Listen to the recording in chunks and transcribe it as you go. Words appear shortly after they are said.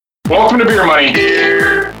Welcome to Beer Money.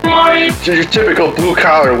 Beer Money. Your typical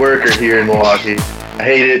blue-collar worker here in Milwaukee. I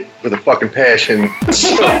hate it with a fucking passion.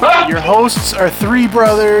 Your hosts are three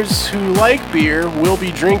brothers who like beer, will be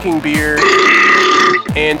drinking beer,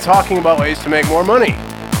 and talking about ways to make more money.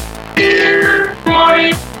 Beer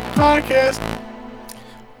Money Podcast.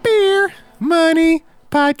 Beer Money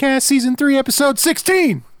Podcast, Season 3, Episode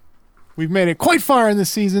 16. We've made it quite far in this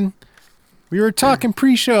season. We were talking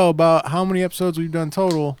pre-show about how many episodes we've done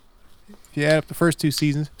total. If you add up the first two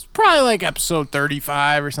seasons, it's probably like episode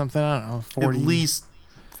 35 or something. I don't know, 40. At least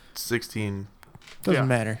 16. Doesn't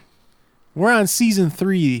matter. We're on Season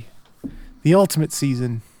 3, the ultimate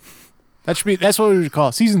season. That's what we would call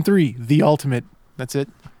it. Season 3, the ultimate. That's it.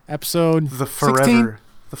 Episode The forever. 16.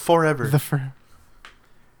 The forever. The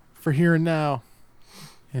for here and now.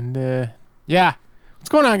 And, yeah. What's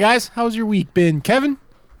going on, guys? How's your week been? Kevin,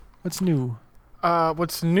 what's new?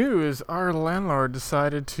 What's new is our landlord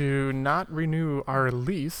decided to not renew our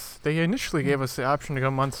lease. They initially gave us the option to go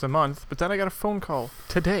month to month, but then I got a phone call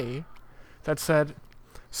today that said,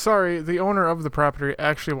 sorry, the owner of the property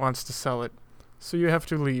actually wants to sell it, so you have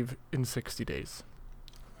to leave in 60 days.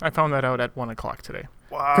 I found that out at 1 o'clock today.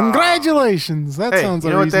 Wow. Congratulations. That sounds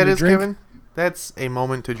like a reason to drink. Kevin? That's a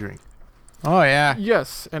moment to drink. Oh, yeah.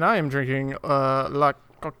 Yes, and I am drinking La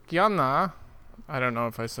Coquiana. I don't know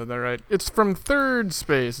if I said that right. It's from Third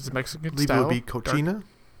Space. It's Mexican style. Will be Cochina?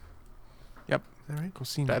 Yep. Is that right?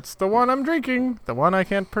 Cocina. That's the one I'm drinking. The one I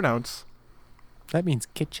can't pronounce. That means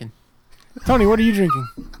kitchen. Tony, what are you drinking?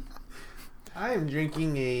 I am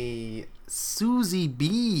drinking a Susie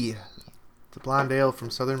B. It's a blonde ale from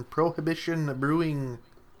Southern Prohibition Brewing.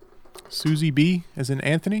 Susie B, as in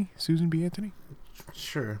Anthony? Susan B. Anthony?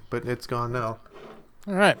 Sure, but it's gone now.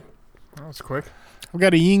 All right. That was quick. I've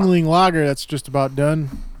got a Yingling lager that's just about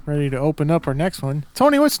done, ready to open up our next one.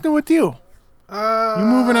 Tony, what's new with you? You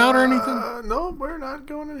moving out or anything? No, we're not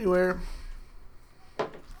going anywhere.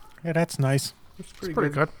 Yeah, that's nice. It's pretty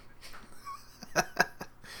good.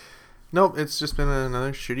 Nope, it's just been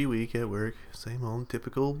another shitty week at work. Same old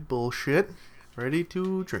typical bullshit. Ready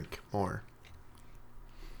to drink more.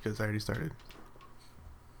 Because I already started.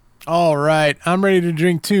 All right, I'm ready to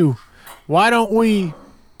drink too. Why don't we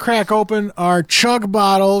crack open our chug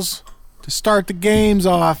bottles to start the games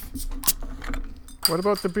off? What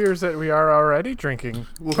about the beers that we are already drinking?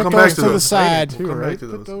 We'll Put come those back to to the those. side. We'll come back to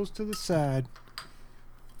Put those. those to the side.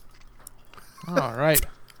 All right.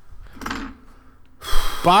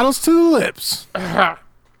 Bottles to the lips. Go!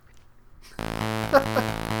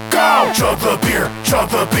 Chug the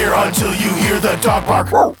beer until you hear the dog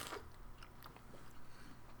bark.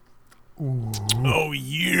 Ooh. Oh,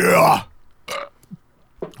 yeah.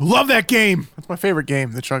 Love that game. That's my favorite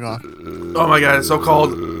game, the chug off. Oh my god, it's so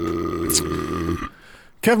cold.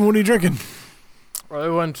 Kevin, what are you drinking? Well, I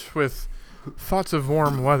went with thoughts of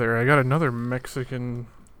warm weather. I got another Mexican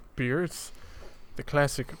beer. It's the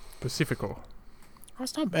classic Pacifico. Oh,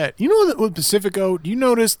 it's not bad. You know that with Pacifico, do you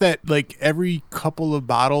notice that like every couple of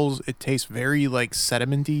bottles it tastes very like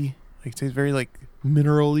sedimenty? Like it tastes very like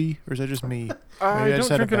mineral-y? Or is that just me? I Maybe don't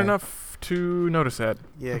said drink it bad. enough to notice that.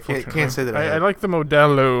 Yeah, unfortunately. can't say that I I have. like the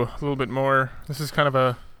Modelo a little bit more. This is kind of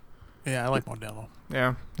a... Yeah, I like Modelo.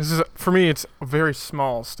 Yeah. This is, for me, it's a very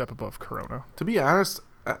small step above Corona. To be honest,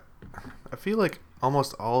 I feel like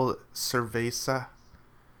almost all cerveza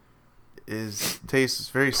tastes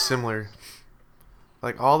very similar.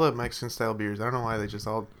 Like all the Mexican style beers, I don't know why they just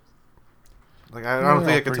all like I don't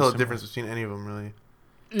think I can tell the difference between any of them really.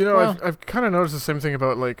 You know, Well- I've kind of noticed the same thing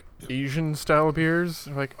about like Asian style beers.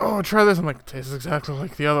 Like, oh, try this. I'm like, it tastes exactly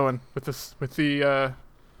like the other one. With the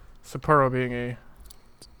Sapporo being a...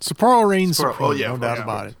 Sapporo reigns Sapporo, supreme, oh, yeah, no doubt yeah.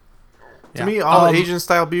 about it. To me, all the Asian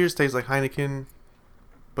style beers taste like Heineken,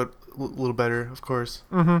 but a little better, of course.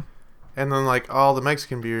 Mm-hmm. And then like all the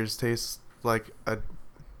Mexican beers taste like a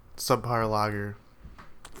subpar lager.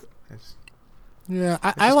 Yeah,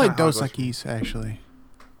 I just like kinda how it Dos goes for me. Equis, actually.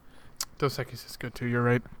 Dos Equis is good too. You're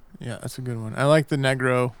right. Yeah, that's a good one. I like the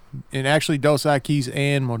Negro, and actually Dos Equis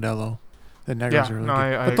and Modelo. The Negros Yeah, are really no, good.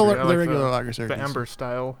 I But the, agree. I the like regular lagers are The decent. amber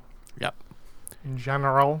style. Yep. In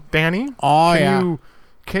general, Danny. Oh, yeah.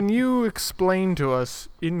 Can you explain to us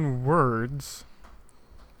in words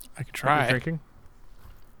I could what try. you're drinking?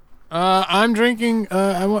 I'm drinking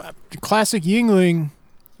classic Yingling.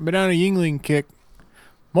 I've been on a Yingling kick.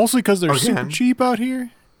 Mostly because they're super cheap out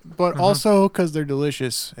here, but also because they're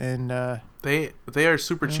delicious. And They are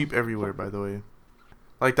super cheap everywhere, by the way.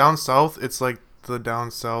 Like down south, it's like the down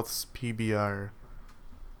south's PBR.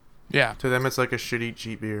 yeah. To them, it's like a shitty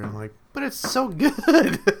cheap beer. I'm like, but it's so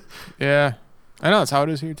good. Yeah. I know, that's how it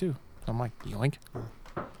is here, too. I'm like, yoink.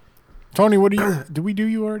 Tony, what do you? Did we do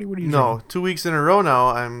you already? What do you? No, 2 weeks in a row now.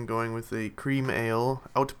 I'm going with a cream ale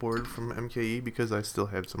outboard from MKE because I still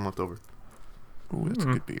have some left over. Ooh, that's a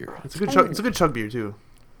good beer. It's a good chug. It's a good chug beer too.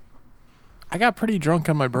 I got pretty drunk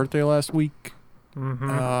on my birthday last week, Mm-hmm.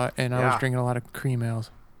 and I was drinking a lot of cream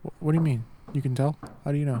ales. What do you mean? You can tell?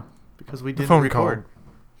 How do you know? Because we didn't phone record.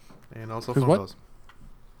 And also phone what? calls.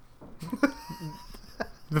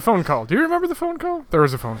 The phone call. Do you remember the phone call? There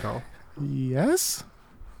was a phone call. Yes.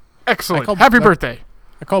 Excellent. called- Happy I- birthday.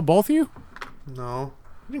 I called both of you. No.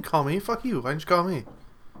 You didn't call me. Fuck you. Why didn't you call me?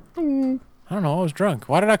 I don't know. I was drunk.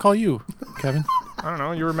 Why did I call you, Kevin? I don't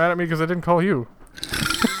know. You were mad at me because I didn't call you.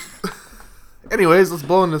 Anyways, let's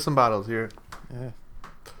blow into some bottles here. Yeah.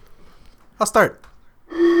 I'll start.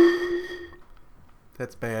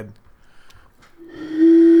 That's bad.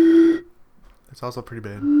 That's also pretty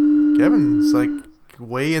bad. Kevin's like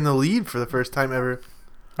way in the lead for the first time ever.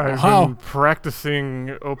 I've Wow. been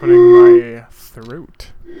practicing opening my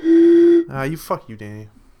throat. Fuck you, Danny.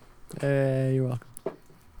 You're welcome. All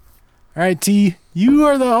right, T. You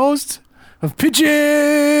are the host of Pitch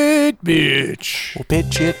It, Bitch. Well,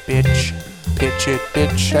 pitch it, bitch. Pitch it,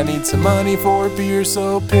 bitch. I need some money for beer,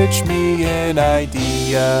 so pitch me an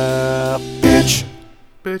idea. Bitch.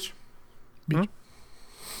 Bitch. Bitch.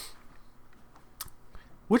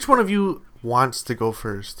 Which one of you wants to go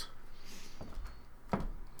first?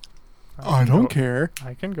 I don't care.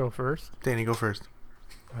 I can go first. Danny, go first.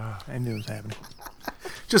 I knew it was happening.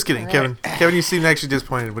 Just kidding, Kevin. Kevin, you seem actually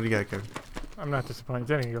disappointed. What do you got, Kevin? I'm not disappointed.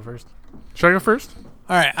 Danny can go first. Should I go first?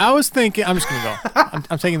 All right, I was thinking. I'm just gonna go.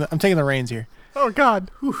 I'm taking the reins here. Oh,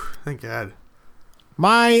 God. Whew, thank God.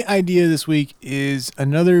 My idea this week is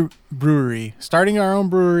another brewery, starting our own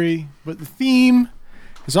brewery, but the theme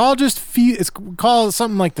is all just it's called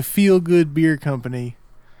something like the Feel Good Beer Company,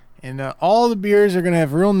 and all the beers are gonna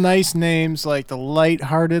have real nice names like the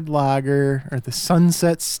Light-Hearted Lager or the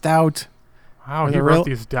Sunset Stout. Wow, Or he the wrote real-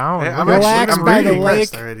 these down. Hey, I'm Look at Relax actually that. by the really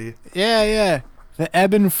impressed lake. already. Yeah. The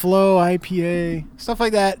Ebb and Flow IPA, stuff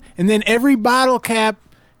like that, and then every bottle cap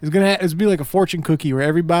is gonna be like a fortune cookie, where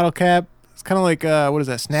every bottle cap it's kind of like what is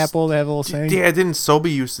that, Snapple? They have a little saying. Yeah, didn't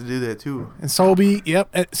Sobe used to do that too? And Sobe, yep.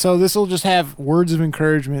 So this will just have words of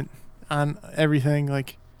encouragement on everything,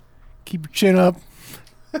 like keep your chin up.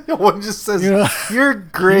 One just says, You know, "You're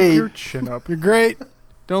Keep great." your chin up. you're great.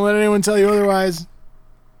 Don't let anyone tell you otherwise.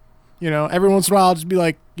 You know, every once in a while, I'll just be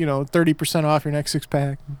like, 30% off your next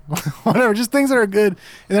 6-pack, whatever. Just things that are good.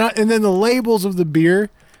 And then the labels of the beer,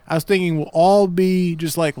 I was thinking will all be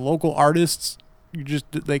just like local artists.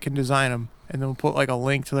 They can design them, and then we'll put like a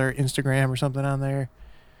link to their Instagram or something on there.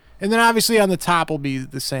 And then obviously on the top will be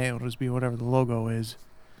the same. It'll just be whatever the logo is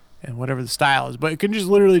and whatever the style is. But it can just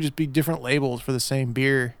literally just be different labels for the same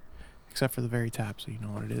beer, except for the very top, so you know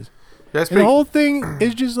what it is. That's And the pretty. whole thing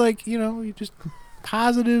is just like, you just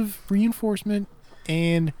positive reinforcement.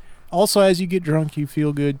 And also, as you get drunk, you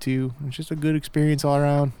feel good too. It's just a good experience all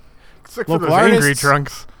around. Except for Local those angry artists.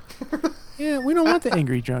 drunks. Yeah, we don't want the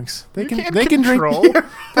angry drunks. They You can can't they can drink control.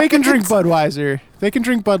 they can drink Budweiser. They can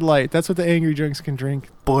drink Bud Light. That's what the angry drunks can drink.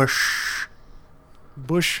 Bush.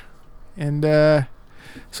 Bush. And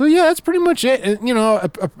so yeah, that's pretty much it. And,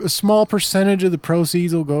 a small percentage of the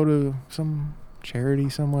proceeds will go to some charity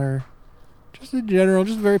somewhere. Just in general,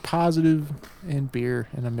 just very positive, and beer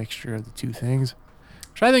and a mixture of the two things.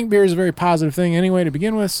 Which I think beer is a very positive thing anyway to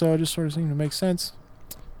begin with, so it just sort of seemed to make sense.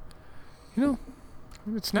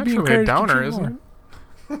 It's Be naturally a encouraged to downer, drink isn't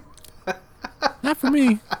more. it? Not for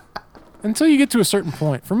me. Until you get to a certain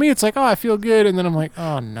point. For me, it's like, oh, I feel good, and then I'm like,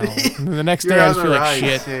 oh no. And then the next day, You're I on just the feel like rise.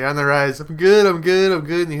 shit. Yeah, you're on the rise. I'm good. And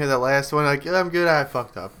you hear that last one, like, I'm good. I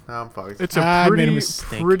fucked up. Now I'm fucked. It's I a made a pretty,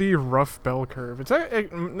 mistake. pretty rough bell curve. It's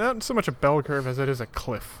not so much a bell curve as it is a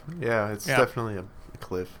cliff. Yeah, it's Yeah. definitely a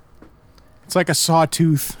cliff. It's like a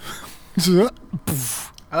sawtooth.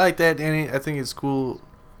 I like that, Danny. I think it's cool.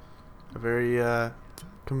 A very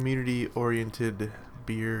community-oriented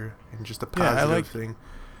beer and just a Yeah, I positive like- thing.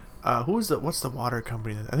 What's the water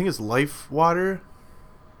company? I think it's Life Water.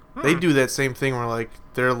 They do that same thing where like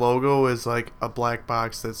their logo is like a black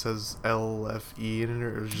box that says LFE in it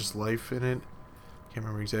or just life in it. Can't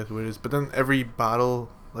remember exactly what it is. But then every bottle,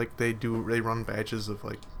 like they run batches of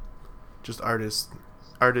like just artist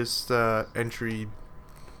entry,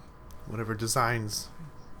 whatever designs.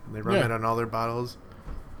 And they run Yeah. that on all their bottles.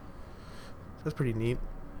 That's pretty neat.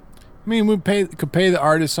 I mean, we could pay the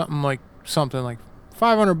artist something like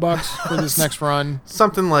 $500 for this next run.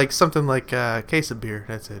 Something like a case of beer.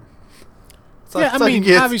 That's it. Yeah, I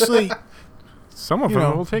mean, obviously, Some of You them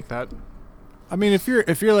know. will take that. I mean, if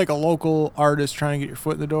you're like a local artist trying to get your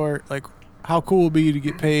foot in the door, like how cool would it be to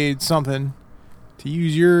get paid something to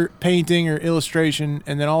use your painting or illustration,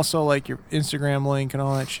 and then also like your Instagram link and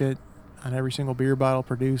all that shit on every single beer bottle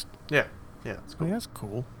produced. Yeah, it's cool. Like, that's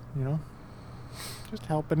cool, you know? Just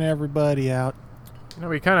helping everybody out. You know,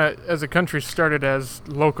 we kind of, as a country, started as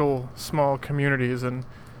local, small communities, and,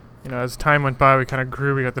 you know, as time went by, we kind of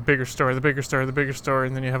grew. We got the bigger store, the bigger store, the bigger store,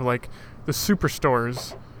 and then you have, like, the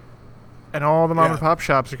superstores, and all the mom and pop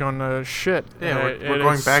shops are going to shit. Yeah, and we're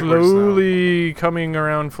going it's backwards slowly coming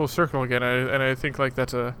around full circle again, and I think, like,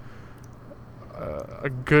 that's a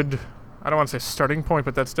good, I don't want to say starting point,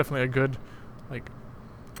 but that's definitely a good, like,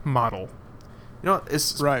 model. You know,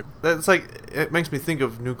 it's right. That's like, it makes me think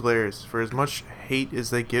of New Glarus. For as much hate as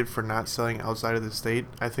they get for not selling outside of the state,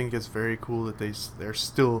 I think it's very cool that they're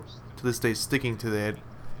still to this day sticking to that,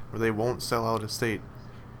 where they won't sell out of state,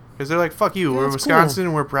 because they're like, fuck you, we're Wisconsin,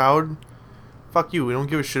 and we're proud. Fuck you, we don't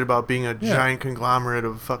give a shit about being a giant conglomerate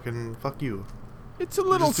of fucking fuck you. It's a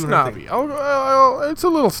little snobby. It's a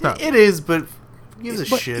little snobby. It is, but who gives a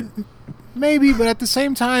shit? Maybe, but at the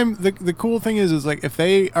same time, the cool thing is like, if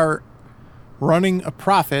they are running a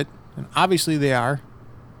profit, and obviously they are,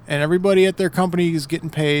 and everybody at their company is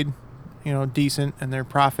getting paid, you know, decent, and they're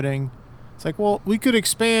profiting, it's like, well, we could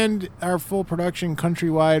expand our full production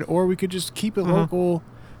countrywide, or we could just keep it local,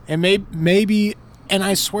 and maybe, and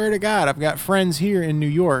I swear to God, I've got friends here in New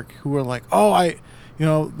York who are like, that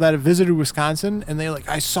have visited Wisconsin, and they like,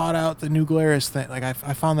 I sought out the New Glarus thing. Like, I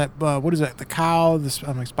found that, what is that? The cow,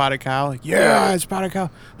 I'm like, spotted cow. Like, yeah, it's spotted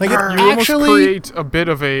cow. Like, you actually almost create a bit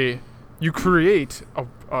of you create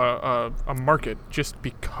a market just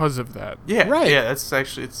because of that. Yeah, right. Yeah, that's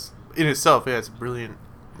actually, it's in itself, it's a brilliant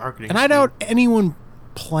marketing. And I doubt anyone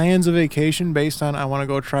plans a vacation based on, I want to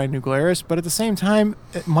go try New Glarus, but at the same time,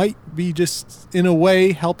 it might be just in a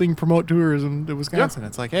way helping promote tourism to Wisconsin.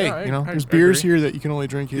 It's like, hey, there's beers here that you can only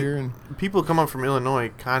drink here, and people come up from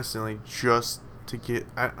Illinois constantly just to get.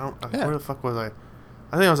 Where the fuck was I?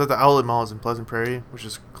 I think I was at the Outlet Malls in Pleasant Prairie, which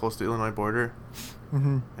is close to the Illinois border.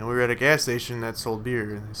 Mm-hmm. And we were at a gas station that sold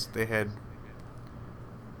beer, and they had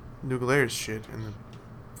New Glarus shit, and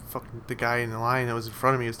the guy in the line that was in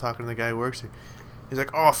front of me was talking to the guy who works here. He's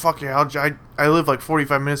like, oh, fuck yeah, I live like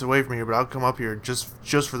 45 minutes away from here, but I'll come up here just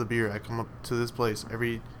for the beer. I come up to this place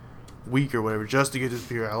every week or whatever just to get this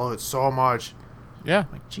beer. I love it so much. Yeah.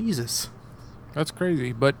 Like, Jesus. That's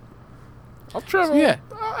crazy, but I'll travel. Yeah.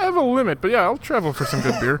 I have a limit, but yeah, I'll travel for some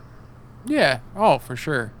good beer. Yeah. Oh, for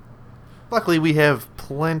sure. Luckily, we have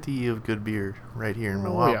plenty of good beer right here in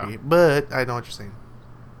Milwaukee, yeah. But I know what you're saying.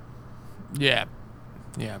 Yeah.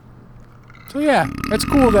 Yeah. So yeah, that's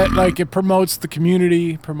cool that like it promotes the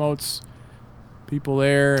community, promotes people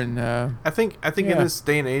there, and I think in this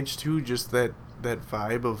day and age too, just that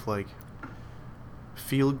vibe of like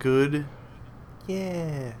feel good,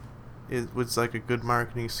 it was like a good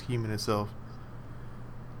marketing scheme in itself.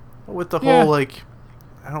 But with the whole like,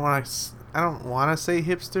 I don't want to say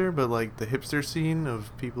hipster, but like the hipster scene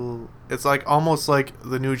of people, it's like almost like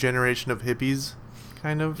the new generation of hippies,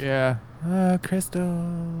 kind of. Yeah.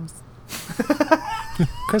 Crystals.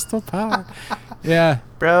 Crystal power. Yeah.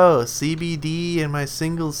 Bro, CBD and my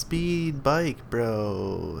single speed bike,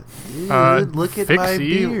 bro. Dude, look at my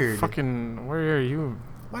beard. Fucking, where are you?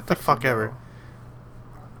 What the fuck ever.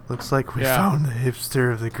 Looks like we found the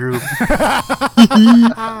hipster of the group.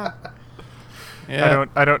 Yeah.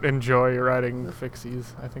 I don't enjoy riding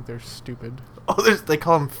fixies. I think they're stupid. Oh, they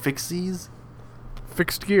call them fixies?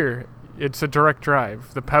 Fixed gear. It's a direct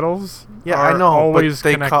drive. The pedals Yeah, are I know, always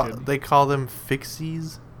but connected. they call them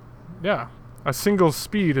fixies? Yeah. A single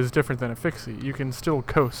speed is different than a fixie. You can still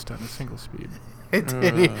coast on a single speed.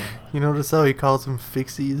 You notice how he calls them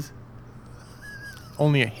fixies?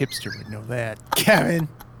 Only a hipster would know that. Kevin.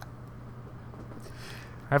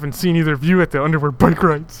 I haven't seen either of you at the underwear bike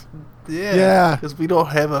rides. Yeah. Because we don't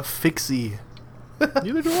have a fixie.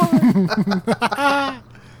 Neither do I.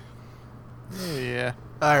 Yeah.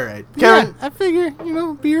 All right. Yeah, I figure,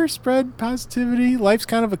 beer, spread positivity. Life's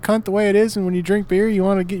kind of a cunt the way it is, and when you drink beer, you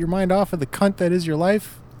want to get your mind off of the cunt that is your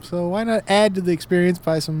life. So why not add to the experience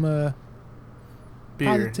by some beer.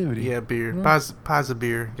 positivity? Yeah, beer. Pos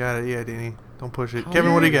beer. Got it. Yeah, Danny. Don't push it. Oh,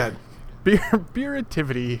 Kevin, what do you got?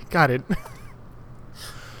 Beerativity. Got it.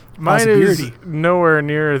 Mine is nowhere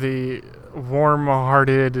near the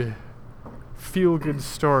warm-hearted, feel-good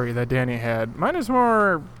story that Danny had. Mine is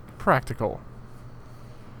more practical.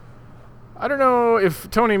 I don't know if,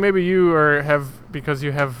 Tony, maybe you because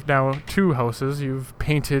you have now 2 houses, you've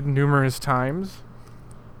painted numerous times.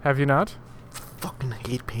 Have you not? Fucking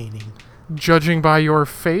hate painting. Judging by your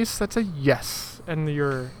face, that's a yes. And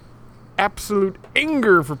your absolute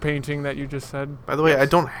anger for painting that you just said. By the way, I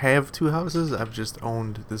don't have 2 houses. I've just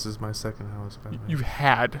owned. This is my second house. By the way. You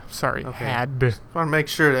had. Sorry, Okay. had. I want to make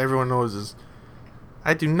sure that everyone knows this.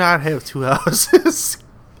 I do not have 2 houses.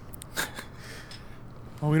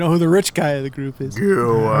 Well, we know who the rich guy of the group is.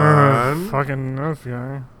 Go on. Fucking enough,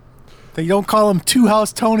 guy. They don't call him Two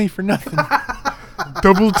House Tony for nothing.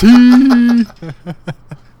 Double T.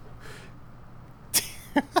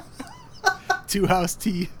 Two House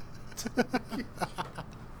T.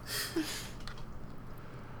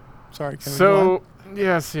 Sorry, Kevin. So,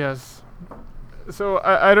 yes. So,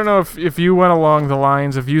 I don't know if you went along the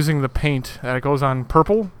lines of using the paint that it goes on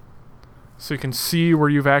purple, so you can see where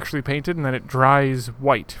you've actually painted, and then it dries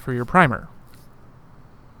white for your primer.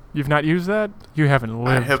 You've not used that? You haven't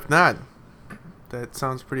lived. I have not. That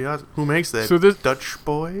sounds pretty awesome. Who makes that? So this Dutch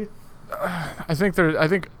boy? I think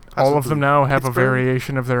all of them now have a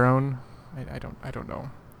variation of their own. I don't know.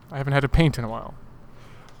 I haven't had to paint in a while.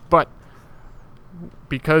 But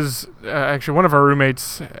because actually one of our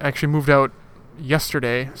roommates actually moved out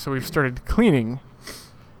yesterday, so we've started cleaning.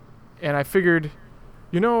 And I figured,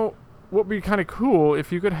 what would be kind of cool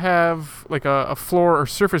if you could have like a floor or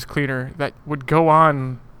surface cleaner that would go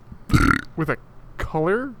on with a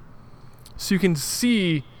color, so you can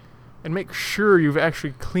see and make sure you've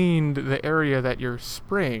actually cleaned the area that you're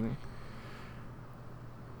spraying.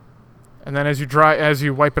 And then as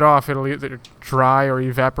you wipe it off, it'll either dry or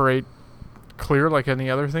evaporate clear like any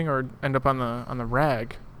other thing, or end up on the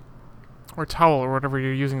rag or towel or whatever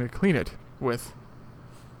you're using to clean it with.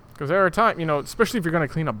 Because there are times, especially if you're going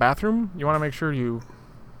to clean a bathroom, you want to make sure you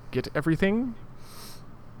get everything.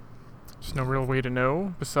 There's no real way to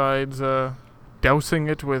know besides dousing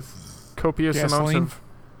it with copious Gasoline? amounts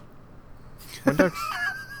of Windex.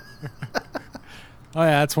 Oh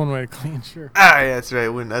yeah, that's one way to clean. Sure. Yeah, that's right.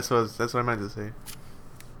 That's what I meant to say.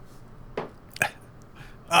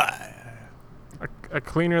 A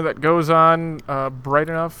cleaner that goes on bright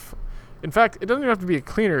enough. In fact, it doesn't even have to be a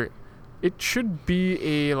cleaner. It should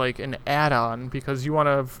be an add-on, because you want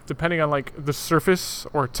to, depending on like the surface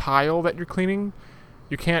or tile that you're cleaning,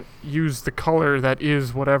 you can't use the color that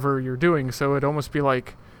is whatever you're doing. So it'd almost be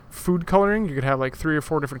like food coloring. You could have like 3 or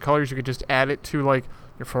 4 different colors. You could just add it to like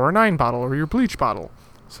your 409 bottle or your bleach bottle,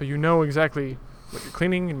 so you know exactly what you're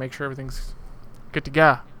cleaning and make sure everything's good to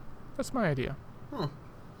go. That's my idea.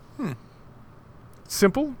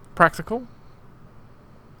 Simple, practical.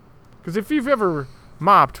 Because if you've ever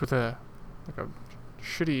mopped with a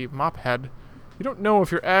shitty mop head, you don't know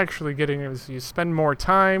if you're actually getting it. So you spend more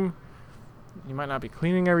time. You might not be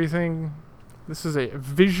cleaning everything. This is a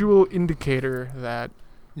visual indicator that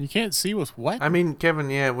You can't see what's wet. I mean, Kevin,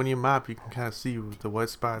 when you mop, you can kind of see the wet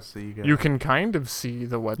spots that you got. you can kind of see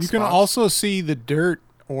the wet You spots. can also see the dirt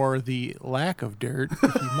or the lack of dirt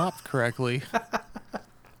if you mopped correctly.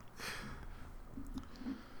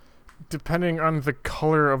 Depending on the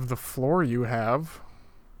color of the floor you have.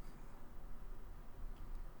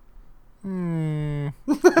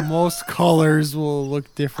 Most colors will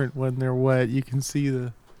look different when they're wet. You can see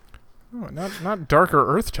the... Oh, not darker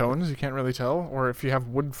earth tones, you can't really tell. Or if you have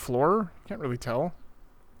wood floor, you can't really tell.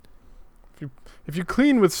 If you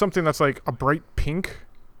clean with something that's like a bright pink,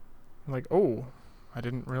 like, oh, I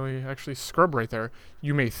didn't really actually scrub right there,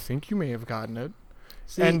 you may think you may have gotten it.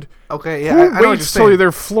 See, And okay, yeah, who I know what you're waits till saying.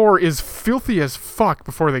 their floor is filthy as fuck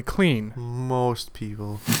before they clean? Most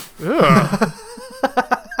people. Ugh.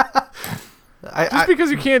 Just I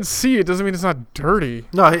because you can't see it doesn't mean it's not dirty.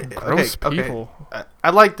 no, Gross okay. people. I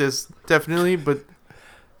like this definitely, but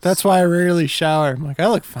That's why I rarely shower. I'm like, I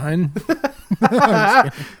look fine.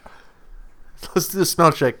 let's do the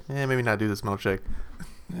smell check. Maybe not do the smell check.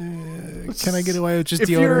 Can I get away with just If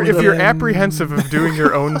deodorant? you're then? apprehensive of doing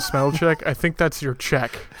your own smell check, I think that's your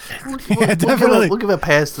check. Yeah, definitely. We'll give a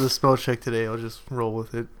pass to the smell check today. I'll just roll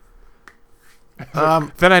with it.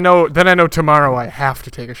 Then I know tomorrow I have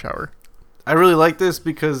to take a shower. I really like this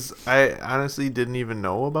because I honestly didn't even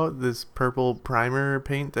know about this purple primer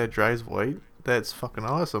paint that dries white. That's fucking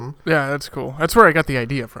awesome. Yeah, that's cool. That's where I got the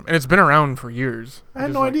idea from. And it's been around for years. I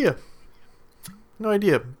had no idea. No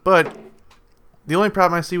idea. But the only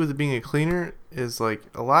problem I see with it being a cleaner is like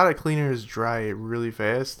a lot of cleaners dry really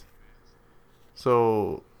fast.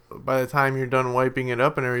 So by the time you're done wiping it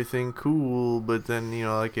up and everything, cool. But then,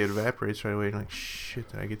 like it evaporates right away. And like, shit,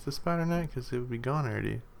 did I get this spot or not? Because it would be gone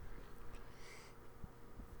already.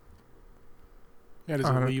 Yeah, does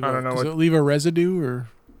I it don't- leave I a, don't know does what- it leave a residue or?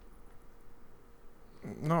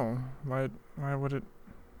 No. Why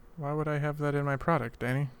would I have that in my product,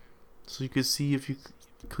 Danny? So you could see if you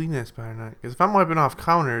clean that spot or not. Because if I'm wiping off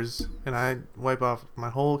counters and I wipe off my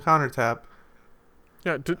whole countertop,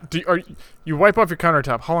 Yeah. You wipe off your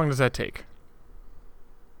countertop? How long does that take?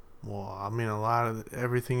 Well, I mean,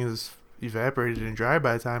 everything is evaporated and dry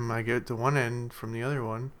by the time I get to one end from the other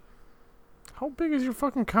one. How big is your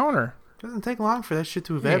fucking counter? Doesn't take long for that shit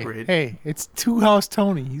to evaporate. Hey, it's Two House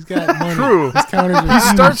Tony. He's got money. True. His counters are He huge.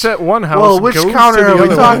 starts at one house. Well, which goes counter to the are we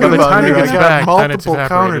other talking one. By the about time he here? I gets got back, then it's multiple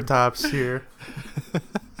evaporated. countertops here.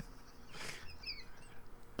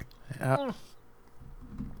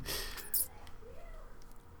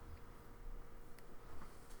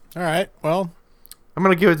 All right. Well, I'm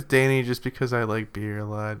gonna give it to Danny just because I like beer a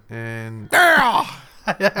lot, and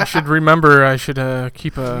I should remember. I should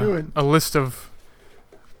keep Do it. a list of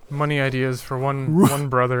money ideas for one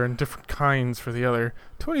brother and different kinds for the other.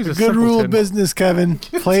 Tony's a good rule of simpleton. business, Kevin.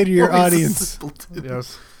 Play to your Tony's a audience. simpleton.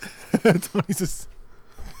 Yes. Tony's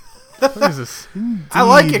Tony's a I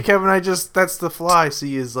like it, Kevin. That's the flaw I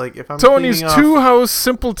see is like if I'm Tony's cleaning off, two-house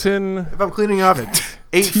simpleton. if I'm cleaning off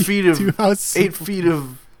 8 feet of Two House 8 feet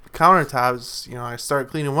of countertops, I start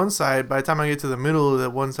cleaning one side. By the time I get to the middle, that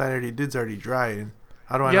one side it's already dry. And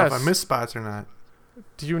how do I know if I Yes. miss spots or not?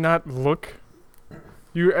 Do you not look?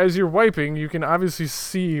 As you're wiping, you can obviously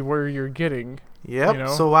see where you're getting Yep. You know?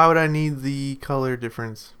 So why would I need the color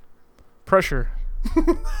difference? pressure.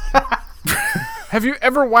 Have you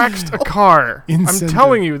ever waxed a car? Incentive. I'm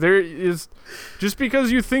telling you, there is. Just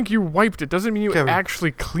because you think you wiped it doesn't mean you Kevin.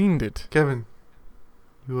 actually cleaned it. Kevin,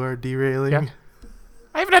 you are derailing. Yeah.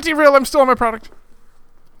 I have not derailed. I'm still on my product.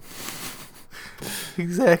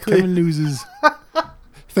 Exactly. Kevin loses.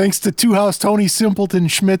 Thanks to Two House Tony Simpleton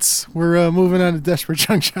Schmitz, we're moving on to Desperate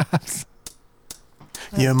Junk Shops.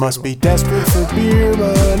 You must be desperate for beer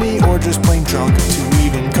money or just plain drunk to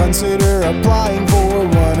even consider applying for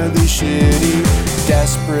one of these shitty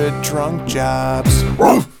desperate drunk jobs.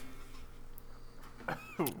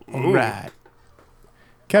 All right.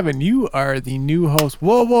 Kevin, you are the new host.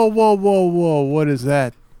 Whoa, whoa, whoa, whoa, whoa. What is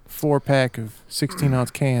that? 4-pack of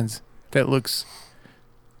 16-ounce cans. That looks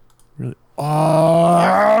really...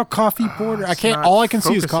 Oh, coffee porter. I it's can't... not All I can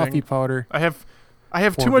see is focusing. coffee powder. I have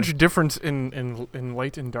too Porter. much difference in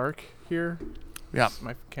light and dark here. Yeah.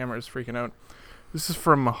 My camera is freaking out. This is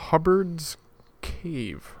from Hubbard's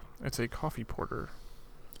Cave. It's a coffee porter.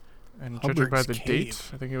 And judging by Hubbard's the date,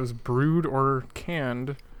 Cave. I think it was brewed or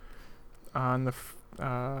canned on the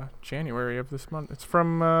January of this month. It's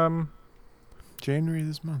from January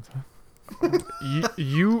this month, huh?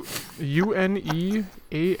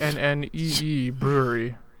 UNEANNEE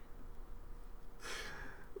Brewery.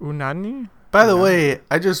 Unani? By the way,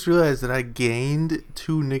 I just realized that I gained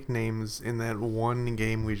 2 nicknames in that one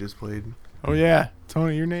game we just played. Oh, yeah.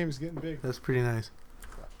 Tony, your name is getting big. That's pretty nice.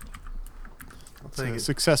 I'll It's take a it.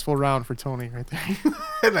 successful round for Tony right there.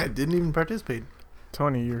 And I didn't even participate.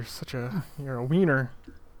 Tony, you're a wiener.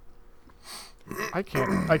 I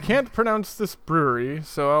can't pronounce this brewery,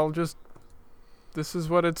 so this is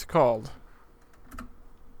what it's called.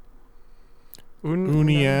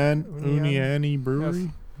 Uniani Brewery.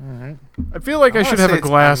 Yes. All right. I feel like I should have a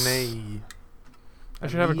glass. I I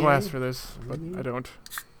should have a glass for this, but I don't.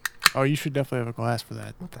 Oh, you should definitely have a glass for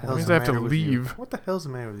that. What the That hell's means the I have to matter with you? leave. What the hell's the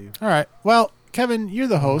matter with you? All right. Well, Kevin, you're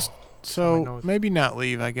the host, my so nose. maybe not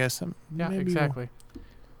leave, I guess. Yeah, Maybe exactly.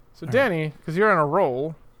 So, All right. Danny, because you're on a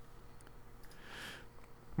roll,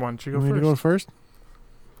 why don't you You go want me to go first? first?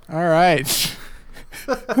 All right.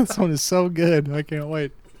 This one is so good. I can't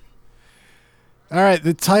wait. All right.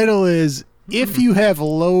 The title is If You Have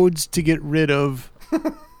Loads to Get Rid of.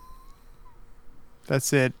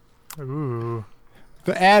 That's it. Ooh.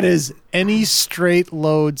 The ad is any straight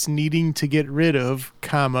loads needing to get rid of,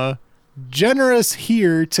 comma, generous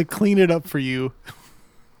here to clean it up for you.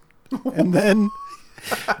 And then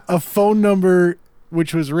a phone number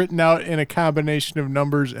which was written out in a combination of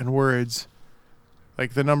numbers and words.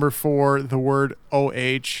 Like the number 4, the word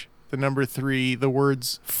OH, the number 3, the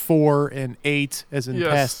words 4 and 8 as in Yes.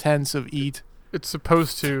 past tense of eat. It's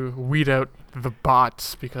supposed to weed out the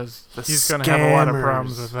bots because The he's going to have a lot of scammers.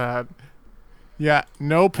 problems with that. Yeah,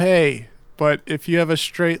 no pay. But if you have a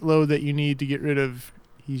straight load that you need to get rid of,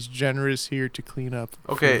 he's generous here to clean up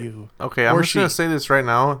Okay. for you. Okay, I'm Or just going she. to say this right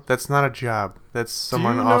now. That's not a job. That's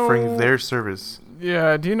someone you offering know- their service.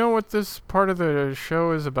 Yeah, do you know what this part of the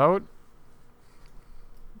show is about?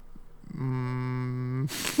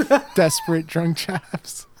 Desperate drunk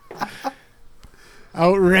jobs.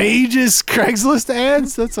 Outrageous Craigslist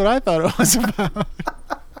ads? That's what I thought it was about.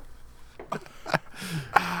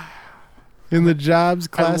 In the jobs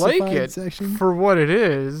I classified like it section. for what it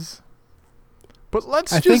is. But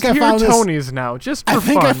let's I just think I hear found this- Tony's now, just for I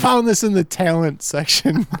think fun. I found this in the talent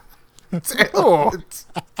section. Oh.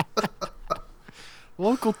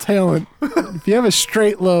 Local talent. If you have a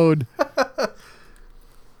straight load. I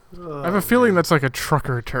have a feeling that's like a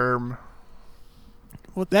trucker term.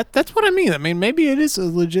 Well, that's what I mean. I mean, maybe it is a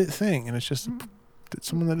legit thing, and it's just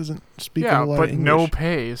someone that doesn't speak a Yeah, whole lot but of no English.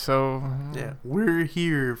 pay, so... Yeah, we're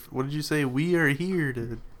here. What did you say? We are here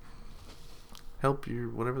to help you,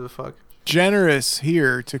 whatever the fuck. Generous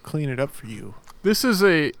here to clean it up for you. This is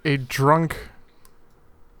a drunk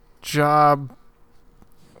job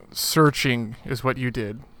searching is what you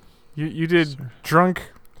did. You did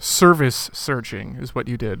drunk service searching is what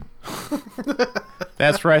you did.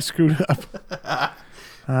 That's where I screwed up.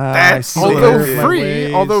 That's I Although slurred my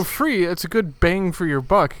ways. Although free, it's a good bang for your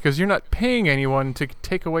buck because you're not paying anyone to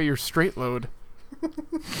take away your straight load.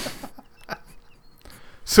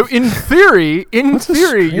 So in theory,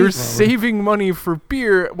 straight you're load? saving money for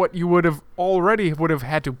beer. What you would have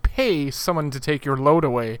had to pay someone to take your load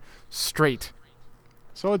away straight.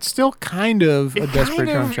 So it's still kind of a desperate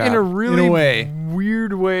drunk job. In a really way.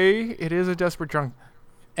 weird way, it is a desperate drunk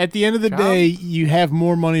At the end of the job? day, you have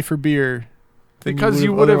more money for beer than because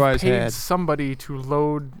you would would have otherwise paid had. somebody to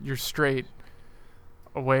load your straight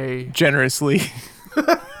away. Generously.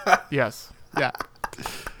 Yes. Yeah.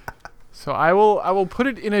 So I will put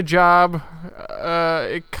it in a job.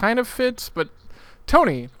 It kind of fits, but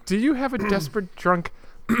Tony, do you have a desperate drunk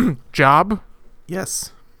job?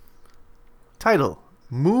 Yes. Title: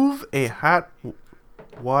 Move a hot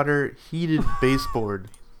water heated baseboard.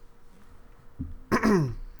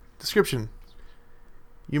 Description: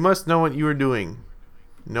 You must know what you are doing.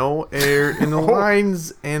 No air in the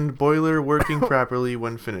lines and boiler working properly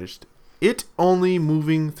when finished. It only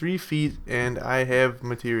moving 3 feet and I have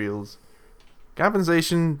materials.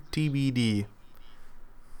 Compensation TBD.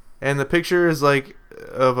 And the picture is like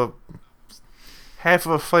of a half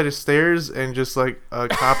of a flight of stairs and just like a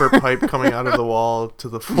copper pipe coming out of the wall to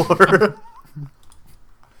the floor.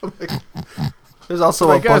 There's also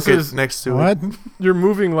My a guess bucket is- next to What? it. You're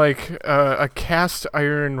moving like a cast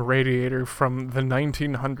iron radiator from the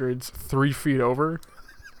 1900s 3 feet over.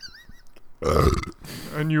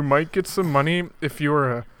 And you might get some money if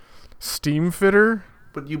you're a steam fitter.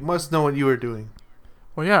 But you must know what you are doing.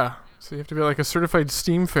 Well, yeah. So you have to be like a certified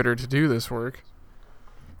steam fitter to do this work.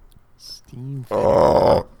 Steam.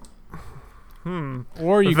 Hmm.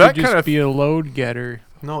 Or you That could just kinda- be a load getter.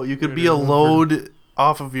 No, you could be a load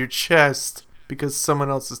off of your chest because someone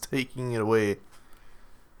else is taking it away.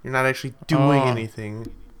 You're not actually doing Oh.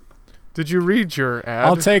 anything. Did you read your ad?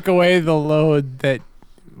 I'll take away the load that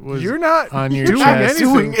was You're not on your doing chest.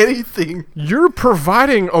 anything. Doing anything. You're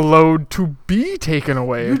providing a load to be taken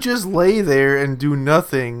away. You just lay there and do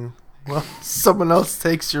nothing while someone else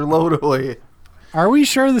takes your load away. Are we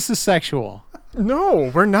sure this is sexual? No,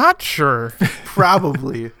 we're not sure.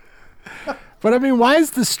 Probably. But I mean, why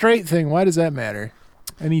is the straight thing? Why does that matter?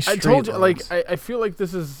 Any I straight told you, loads? I feel like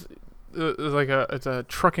this is it's a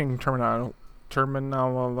trucking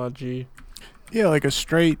terminology. Yeah, like a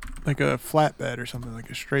straight, like a flatbed or something, like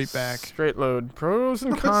a straight back. Straight load. Pros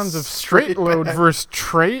and cons of straight load versus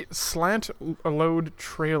slant load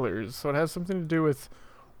trailers. So it has something to do with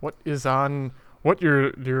what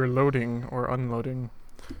you're loading or unloading.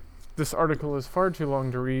 This article is far too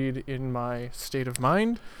long to read in my state of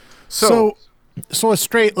mind. So a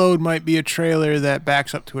straight load might be a trailer that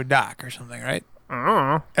backs up to a dock or something, right?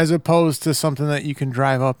 As opposed to something that you can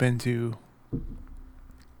drive up into.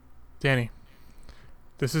 Danny,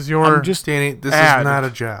 this is your I'm just Danny, this Ad. is not a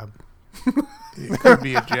job. it could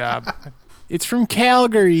be a job. It's from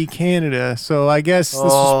Calgary, Canada, so I guess this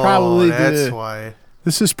is probably that's why.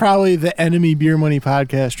 this is probably the enemy Beer Money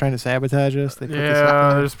podcast trying to sabotage us. They put this up yeah.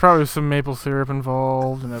 there. There's probably some maple syrup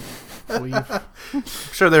involved in a leaf. I'm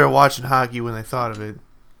sure they were watching hockey when they thought of it.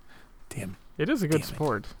 Damn, It is a good Damn it.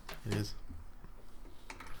 sport. It is.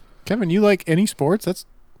 Kevin, you like any sports?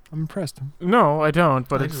 I'm impressed. No, I don't,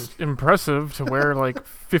 but I it's impressive to wear like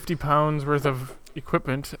 50 pounds worth of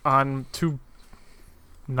equipment on 2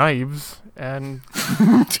 knives and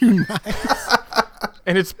 2 knives.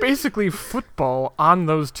 and it's basically football on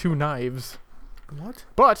those 2 knives, What?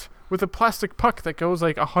 but with a plastic puck that goes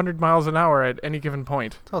like 100 miles an hour at any given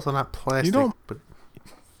point. It's also not plastic, don't- but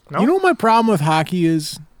No? You know what my problem with hockey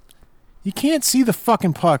is? You can't see the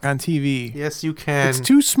fucking puck on TV. yes, you can. It's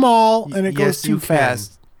too small and it goes Yes, you too can.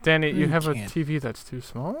 fast. Danny, you You have a can't. TV that's too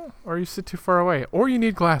small, or you sit too far away, or you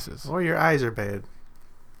need glasses. Or your eyes are bad.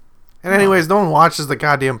 And anyways, no one watches the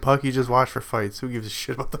goddamn puck. You just watch for fights. Who gives a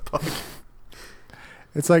shit about the puck?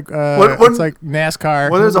 It's like When- it's like NASCAR.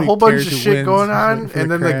 Well, there's a Nobody whole bunch cares of who shit wins going for on, the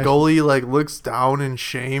and then crash. the goalie like looks down in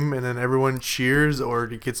shame, and then everyone cheers or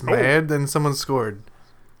he gets mad. Then someone scored.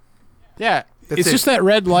 Yeah, It's just that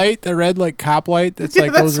red light, that red like cop light that's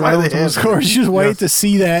like that's goes why around they the have scores. it. You just wait Yes. to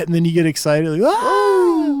see that, and then you get excited. Like, ah!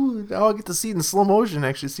 Oh, now I'll get to see it in slow motion.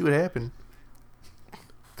 Actually, see what happened.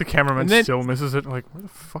 The cameraman And then- still misses it. Like, where the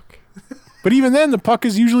fuck? But even then, the puck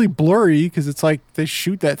is usually blurry because it's like they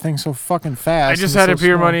shoot that thing so fucking fast. I just and had a it's so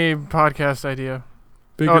Beer small. Money podcast idea.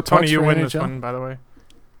 Bigger Oh, Tony, pucks you for win this NHL? one, by the way.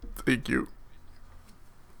 Thank you.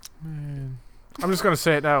 Man. I'm just gonna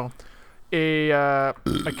say it now. A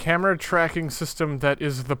camera tracking system that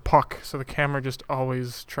is the puck, so the camera just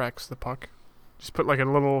always tracks the puck. Just put like a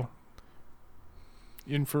little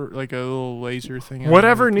Like a little laser thing. on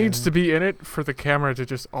whatever it, needs yeah. to be in it for the camera to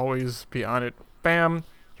just always be on it. Bam.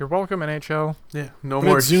 You're welcome, NHL. Yeah, no But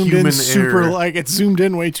more it's zoomed human in super, error. like it's zoomed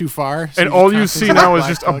in way too far. so And all you constantly see see now is black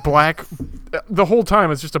just a puck. black. The whole time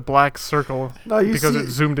it's just a black circle No, you because see, it's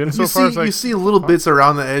zoomed in you so see, far. It's like, you see little bits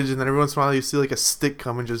around the edge, and then every once in a while you see like a stick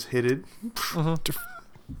come and just hit it.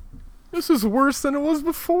 this is worse than it was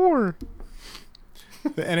before.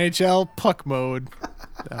 The NHL puck mode.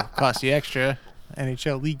 Cost you extra.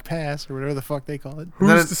 NHL League Pass or whatever the fuck they call it. And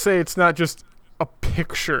then Who's it- to say it's not just a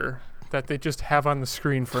picture that they just have on the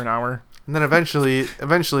screen for an hour? And then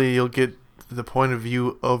eventually you'll get the point of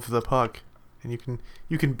view of the puck, and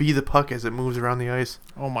you can be the puck as it moves around the ice.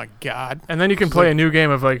 Oh my god. And then you can play a new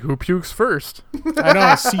game of like who pukes first. I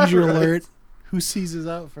know, a seizure alert. Who seizes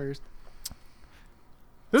out first?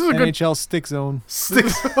 This is a good. NHL stick zone.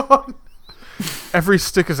 Sticks on. Every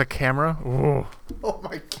stick is a camera. Ooh. Oh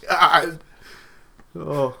my god.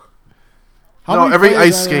 Oh. How No, many every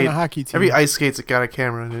players ice are there on skate. a hockey team? Every ice skate's got a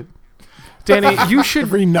camera in it. Danny, you should.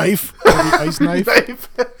 Every knife. Every ice knife.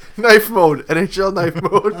 Knife mode. NHL knife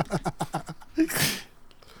mode.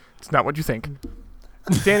 It's not what you think.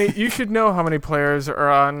 Danny, you should know how many players are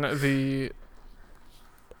on the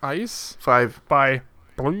ice 5. by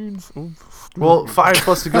Blades of Steel. Well, 5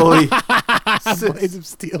 plus the goalie. Blades of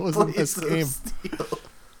Steel was in this Blades of game. Steel.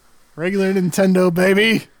 Regular Nintendo,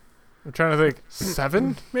 baby. I'm trying to think.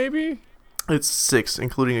 7, maybe? It's 6,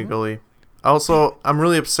 including a goalie. Also, I'm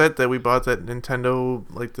really upset that we bought that Nintendo,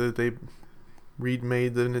 like they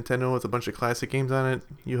remade the Nintendo with a bunch of classic games on it.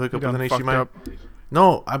 You hook You up with done an fucked HDMI. up.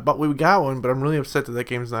 No, we got one, but I'm really upset that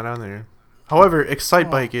game's not on there. However,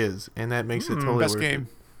 Excitebike is, and that makes it totally Best worth game.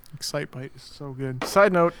 Excitebike is so good.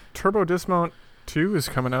 Side note, Turbo Dismount 2 is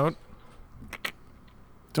coming out.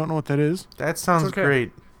 Don't know what that is. it. That sounds It's okay.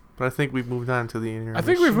 great, but I think we've moved on to the internet. I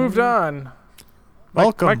think we've moved on.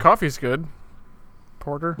 Welcome. My coffee's good.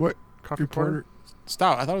 Porter. What? Coffee Your porter.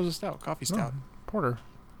 Stout. I thought it was a stout. Coffee No. stout. Porter.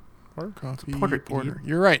 Coffee porter.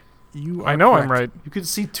 You're right. You are I know correct. I'm right. You could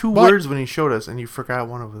see 2 But- words when he showed us, and you forgot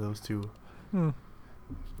one of those 2.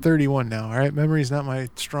 31 now, all right? Memory's not my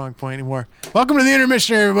strong point anymore. Welcome to the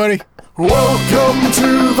intermission, everybody. Welcome to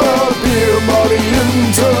the Beer Money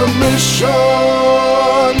Intermission.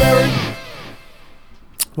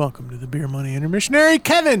 Welcome to the Beer Money Intermissionary.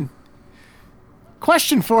 Kevin,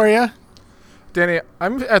 question for you. Danny,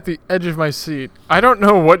 I'm at the edge of my seat. I don't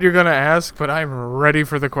know what you're going to ask, but I'm ready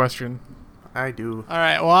for the question. I do. All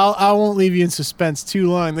right, well, I won't leave you in suspense too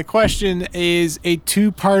long. The question is a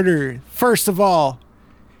two-parter. First of all,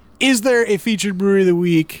 is there a featured brewery of the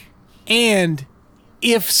week? And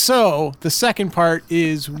if so, the second part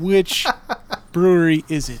is which brewery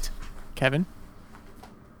is it? Kevin?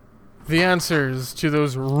 The answers to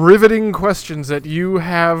those riveting questions that you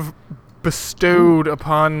have bestowed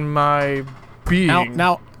upon my being.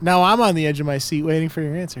 Now I'm on the edge of my seat waiting for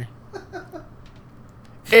your answer.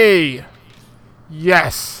 A.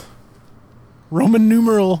 Yes. Roman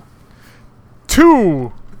numeral.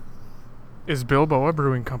 2 is Biloba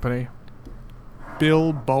Brewing Company.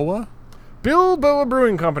 Bilboa? Biloba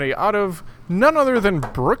Brewing Company out of none other than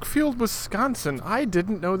Brookfield, Wisconsin. I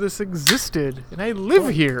didn't know this existed, and I live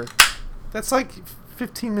here. That's like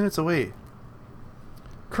 15 minutes away.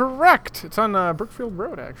 Correct. It's on Brookfield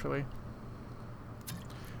Road, actually.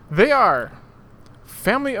 They are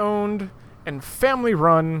family-owned and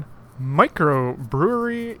family-run micro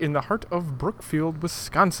brewery in the heart of Brookfield,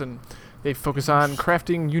 Wisconsin. They focus on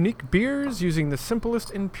crafting unique beers using the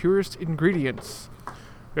simplest and purest ingredients.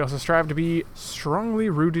 We also strive to be strongly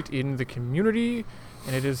rooted in the community,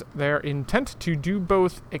 and it is their intent to do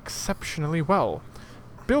both exceptionally well.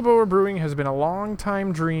 Biloba Brewing has been a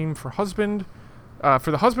long-time dream for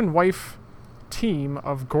the husband-wife team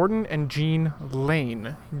of Gordon and Jean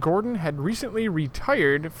Lane. Gordon had recently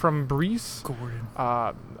retired from Brees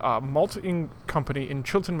malting company in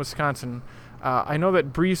Chilton, Wisconsin. I know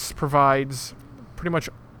that Brees provides pretty much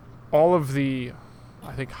all of the,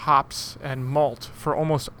 I think, hops and malt for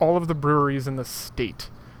almost all of the breweries in the state.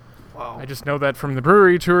 Wow. I just know that from the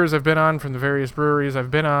brewery tours I've been on, from the various breweries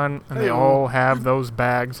I've been on, and they all have those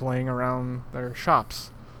bags laying around their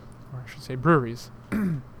shops. Or I should say breweries.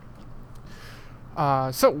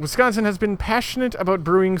 So, Wisconsin has been passionate about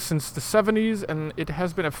brewing since the 70s, and it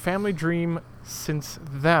has been a family dream since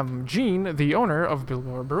then. Gene, the owner of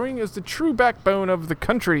Biloba Brewing, is the true backbone of the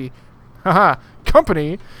company. And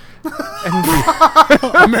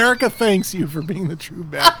America thanks you for being the true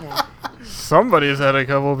backbone. somebody's had a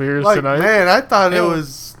couple beers Like, tonight. man, I thought it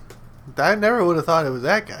was... I never would have thought it was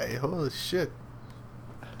that guy. Holy shit.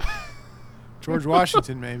 George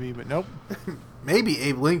Washington, maybe, but nope. Maybe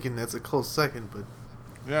Abe Lincoln. That's a close second, but...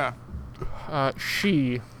 Yeah.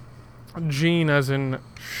 She. Gene as in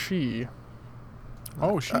she.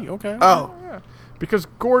 Oh, she. Okay. Oh. Yeah. Because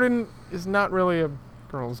Gordon is not really a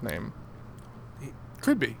girl's name.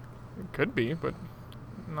 Could be. It could be, but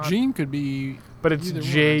not. Jean could be. But it's either one,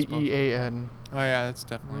 I Jean. Oh yeah, that's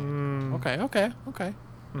definitely. Okay.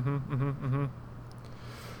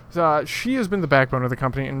 So, she has been the backbone of the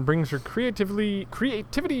company and brings her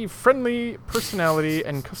creativity, friendly personality,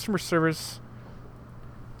 and customer service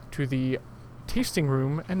to the tasting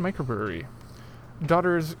room and microbrewery.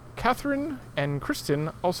 Daughters Catherine and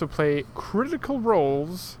Kristen also play critical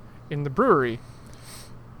roles in the brewery.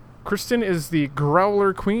 Kristen is the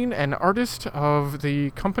growler queen and artist of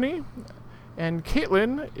the company, and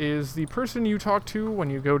Caitlin is the person you talk to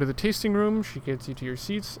when you go to the tasting room. She gets you to your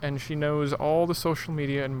seats, and she knows all the social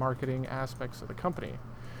media and marketing aspects of the company.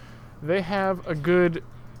 They have a good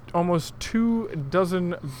almost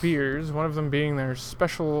 24 beers, one of them being their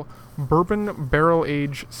special bourbon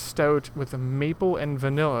barrel-aged stout with a maple and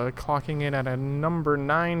vanilla, clocking in at a number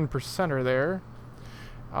 9%er there.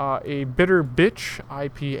 A Bitter Bitch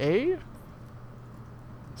IPA,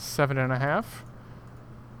 7.5.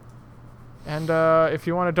 And if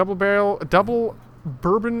you want a double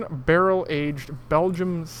bourbon barrel-aged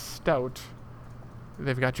Belgium stout,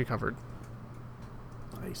 they've got you covered.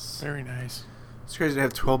 Nice. Very nice. It's crazy to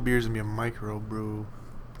have 12 beers and be a microbrew.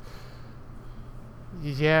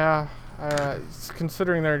 Yeah,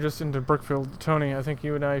 considering they're just into Brookfield, Tony, I think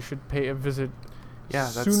you and I should pay a visit Yeah,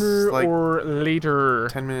 that's sooner like or later.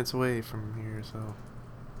 10 minutes away from here, so...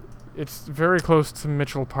 It's very close to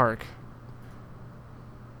Mitchell Park.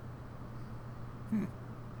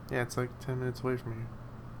 Yeah, it's like 10 minutes away from here.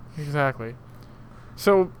 Exactly.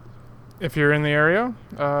 So, if you're in the area,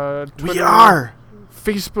 Twitter, We are!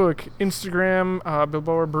 Facebook, Instagram,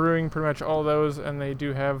 Biloba Brewing, pretty much all those, and they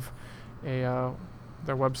do have a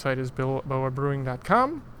their website is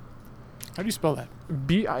bilobabrewing.com. How do you spell that?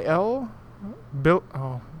 B-I-L Bill.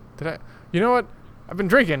 Oh, did I? You know what? I've been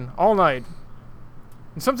drinking all night,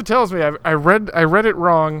 and something tells me I read it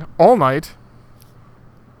wrong all night.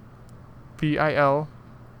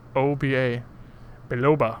 B-I-L-O-B-A,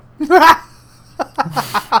 Biloba.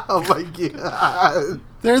 Oh my god.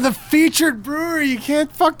 They're the featured brewery. You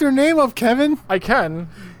can't fuck their name up, Kevin. I can.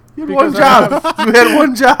 You had one because I job. You had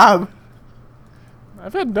one job.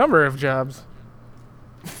 I've had a number of jobs.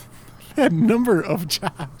 A number of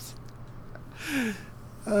jobs.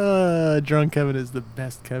 Drunk Kevin is the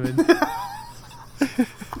best Kevin.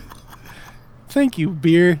 Thank you,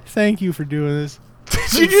 beer. Thank you for doing this.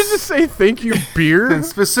 Did you just say thank you, beer? And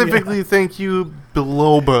specifically, thank you,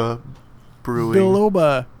 Biloba Brewing.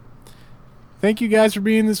 Biloba. Thank you guys for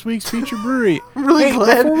being this week's featured brewery. I'm really Hey,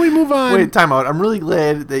 glad. before we move on, Wait, time out. I'm really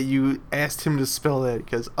glad that you asked him to spell that,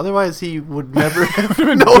 because otherwise he would never have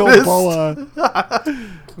noticed.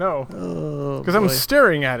 Bilboa. No. Oh, Because I'm boy.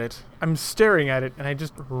 staring at it. I'm staring at it, and I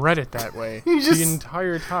just read it that way You just- the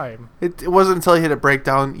entire time. It wasn't until he had to break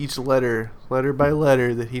down each letter by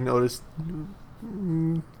letter, that he noticed.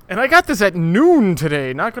 And I got this at noon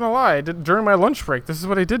today, not gonna lie. I did, during my lunch break, this is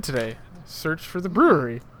what I did today. Search for the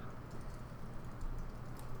brewery.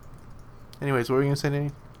 Anyways, what were you going to say,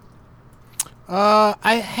 Danny?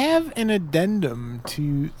 I have an addendum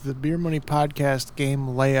to the Beer Money Podcast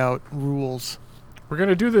game layout rules. We're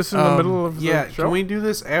gonna do this in the middle of the show? Can we do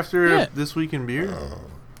this after Yeah. This Week in Beer?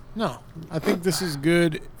 No, I think this is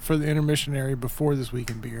good for the intermissionary before This Week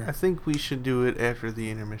in I Beer. think we should do it after the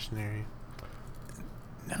intermissionary.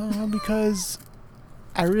 No, because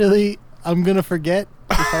I'm gonna forget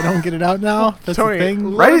if I don't get it out now. That's Tony, the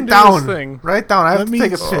thing. let Write him it do this down. thing. Write it down. I have Let to me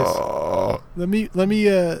take a s- piss. Let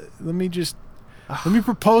me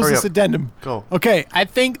propose Hurry this up. addendum. Go. Okay, I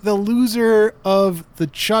think the loser of the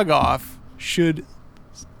chug off should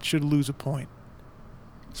lose a point.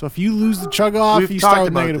 So if you lose the chug off, We've you start talked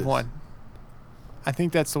with about negative this. one. I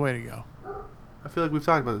think that's the way to go. I feel like we've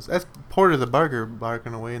talked about this. That's Porter the barker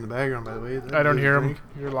barking away in the background, by the way. I don't hear him. Drink.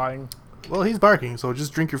 You're lying. Well, he's barking, so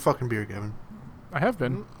just drink your fucking beer, Kevin. I have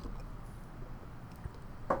been.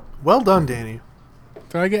 Well done, Danny.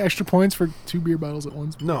 Did I get extra points for 2 beer bottles at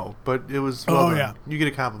once? No, but it was well done. Yeah. You get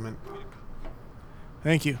a compliment.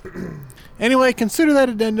 Thank you. Anyway, consider that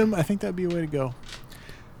addendum. I think that'd be a way to go.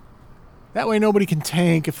 That way nobody can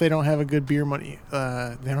tank if they don't have a good beer money.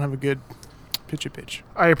 They don't have a good pitch.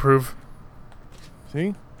 I approve.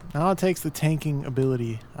 See? Now it takes the tanking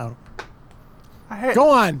ability out. Go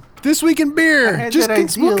on. This week in beer. I had Just that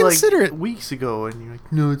idea we'll consider like it. weeks ago, and you're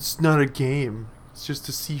like, no, it's not a game. It's just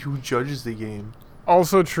to see who judges the game.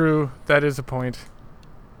 Also true. That is a point.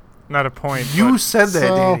 Not a point. You but said that,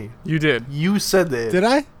 Danny. You did. You said that. Did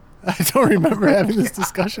I? I don't remember having this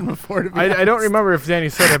discussion before. To be I don't honest. remember if Danny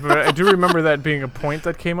said it, but I do remember that being a point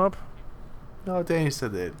that came up. No, Danny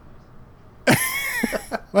said that.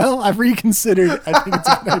 Well, I've reconsidered. I think it's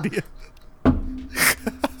a good idea.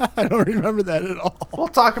 I don't remember that at all. We'll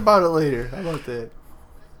talk about it later. How about that?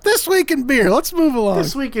 This week in beer. Let's move along.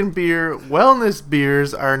 This week in beer, wellness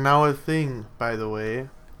beers are now a thing, by the way.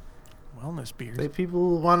 Wellness beers.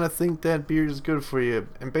 People want to think that beer is good for you.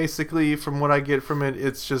 And basically, from what I get from it,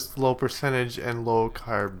 it's just low percentage and low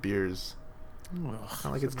carb beers. Not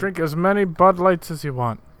like it's Drink as many Bud Lights as you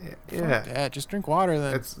want. Yeah. Yeah, just drink water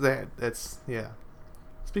then. That's yeah.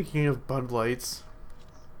 Speaking of Bud Lights,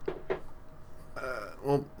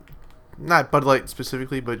 well, not Bud Light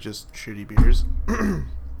specifically, but just shitty beers.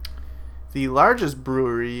 The largest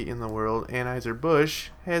brewery in the world,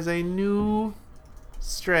 Anheuser-Busch, has a new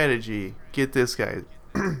strategy. Get this, guys.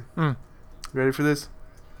 Ready for this?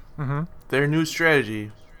 Mm-hmm. Their new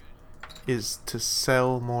strategy is to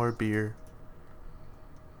sell more beer.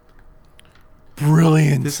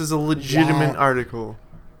 Brilliant. This is a legitimate article.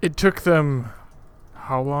 It took them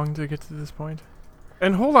how long to get to this point?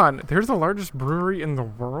 And hold on, they're the largest brewery in the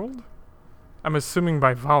world? I'm assuming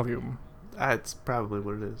by volume. That's probably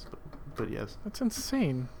what it is, but yes. That's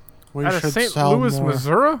insane. We Out of should St. sell Louis, more.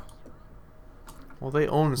 Missouri? Well, they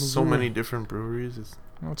own so many different breweries. It's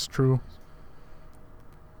That's true.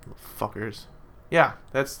 fuckers. Yeah,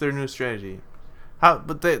 that's their new strategy.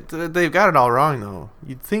 But they've got it all wrong, though.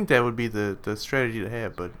 You'd think that would be the strategy to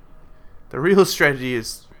have, but the real strategy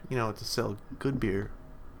is, to sell good beer.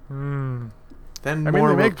 Hmm. Then I more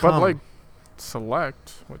mean, they will make come. Bud Light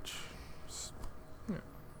Select, which...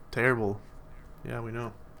 Terrible. Yeah, we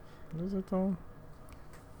know. Is it though?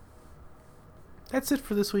 That's it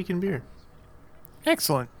for this week in beer.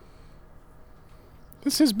 Excellent.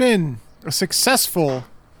 This has been a successful,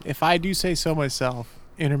 if I do say so myself,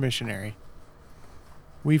 intermissionary.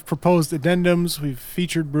 We've proposed addendums, we've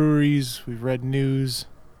featured breweries, we've read news.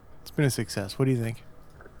 It's been a success. What do you think?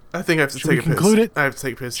 I think I have to Should take we a piss. conclude it? I have to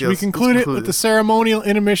take a piss. Should we conclude it with the ceremonial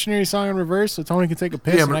intermissionary song in reverse so Tony can take a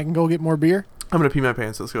piss Yeah, and I can go get more beer? I'm going to pee my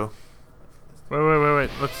pants. Let's go. Wait.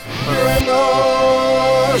 Let's...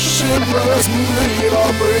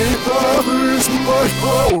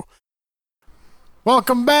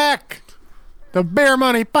 Welcome back. The Bear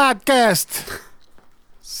Money Podcast.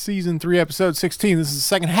 Season 3, episode 16. This is the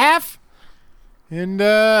second half. And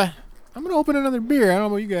I'm going to open another beer. I don't know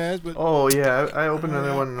about you guys, but... Oh, yeah. I opened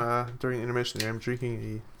another one during the intermission there. I'm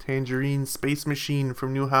drinking a Tangerine Space Machine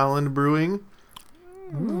from New Holland Brewing.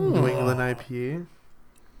 New England IPA.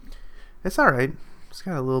 It's alright. It's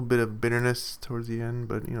got a little bit of bitterness towards the end,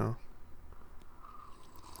 but,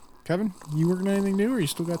 Kevin, you working on anything new, or you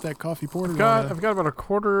still got that coffee porter? I've got about a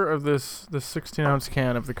quarter of this 16-ounce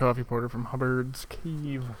can of the coffee porter from Hubbard's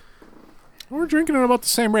Cave. We're drinking at about the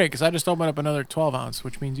same rate, because I just opened up another 12-ounce,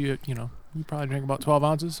 which means you probably drink about 12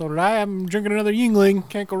 ounces. So did I. I'm drinking another Yingling.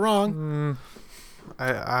 Can't go wrong.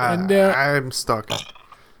 I'm stuck.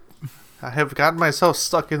 I have gotten myself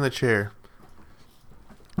stuck in the chair.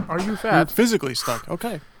 Are you You're fat? physically stuck.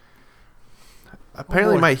 Okay.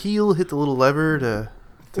 Apparently boy. my heel hit the little lever to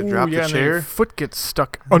drop yeah, the and then chair. your foot gets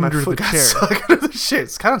stuck And my under the foot got chair. stuck under the chair.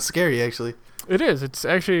 It's kind of scary, actually. It is. It's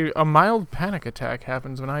actually a mild panic attack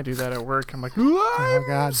happens when I do that at work. I'm like, I'm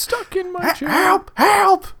God. stuck in my chair. Help!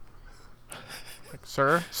 Help! Like,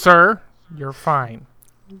 sir, you're fine.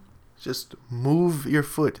 Just move your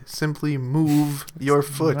foot. Simply move your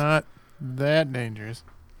foot. Not that dangerous.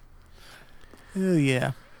 Oh,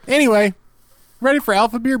 yeah. Anyway, ready for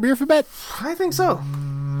Alpha Beer Beerfabet? I think so.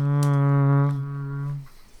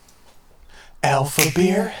 Alpha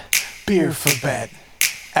Beer, Beerfabet.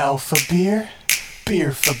 Alpha Beer,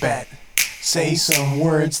 Beerfabet. Say some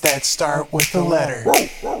words that start with the letter.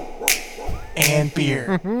 And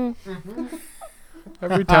beer.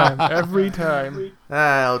 Every time.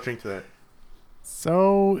 I'll drink to that.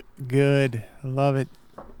 So good. Love it.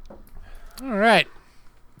 All right.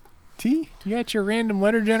 T, you got your random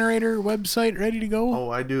letter generator website ready to go? Oh,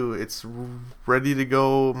 I do. It's ready to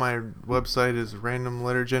go. My website is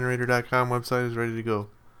randomlettergenerator.com. Website is ready to go.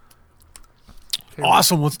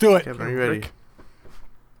 Awesome, let's do it. Kevin, are you ready?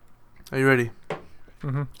 Are you ready?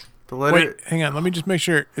 Mm-hmm. The letter. Wait, hang on. Let me just make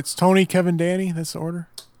sure. It's Tony, Kevin, Danny. That's the order.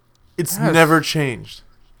 It's Yes. never changed.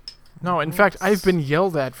 No, in fact, I've been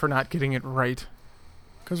yelled at for not getting it right.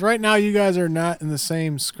 Because right now you guys are not in the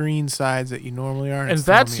same screen size that you normally are. And it's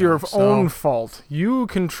throwing that's me your off, so- own fault. You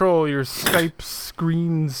control your Skype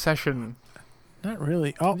screen session. Not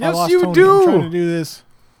really. Oh, I Yes, lost you Tony. do. I'm trying to do this.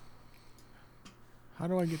 How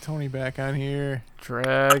do I get Tony back on here?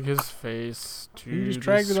 Drag his face to You just the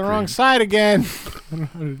dragged to the wrong screen. side again. I don't know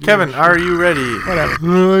how to do Kevin, this. are you ready? Whatever.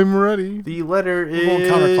 I'm ready. The letter We're going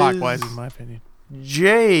is counterclockwise, in my opinion.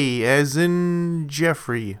 J, as in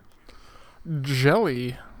Jeffrey.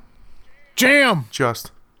 Jelly. Jam!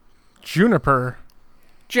 Just. Juniper.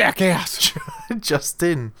 Jackass!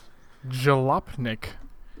 Justin. Jalopnik.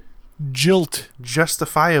 Jilt.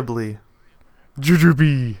 Justifiably.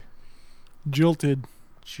 Jujubee. Jilted.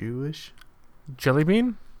 Jewish.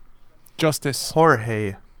 Jellybean. Justice.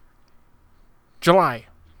 Jorge. July.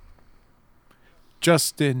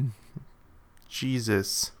 Justin.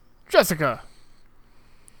 Jesus. Jessica.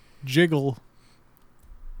 Jiggle.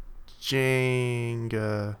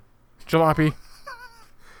 Jenga. Jalopy.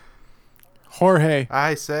 Jorge.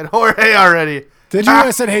 I said Jorge already. Did you?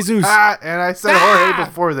 I said Jesus. And I said Jorge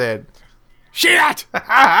before that. Shit!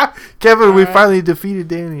 Kevin, we finally defeated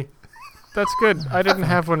Danny. That's good. I didn't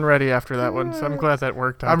have one ready after that one, so I'm glad that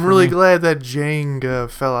worked out. I'm for really me. glad that Jenga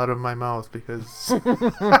fell out of my mouth because I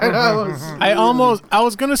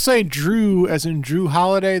was going to say Drew, as in Drew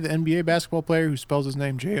Holiday, the NBA basketball player who spells his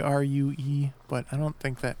name J-R-U-E, but I don't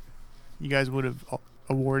think that you guys would have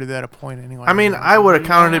awarded that a point anyway. I mean, I would have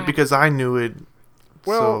counted it because I knew it.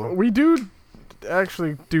 Well, so. we do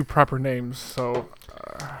actually do proper names, so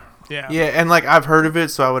Yeah. Yeah, and like I've heard of it,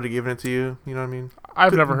 so I would have given it to you. You know what I mean?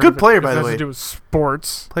 I've Good- never heard good of it. player, It by the has way. to do with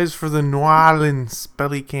sports. Plays for the New Orleans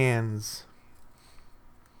Pelicans.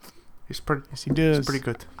 He's pretty. Yes, he does. He's pretty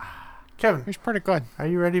good. Kevin, He's pretty good. are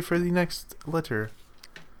you ready for the next letter?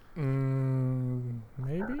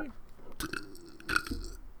 Maybe?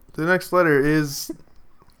 The next letter is.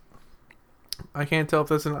 I can't tell if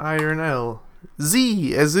that's an I or an L.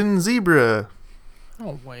 Z, as in zebra.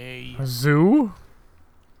 No way. A zoo?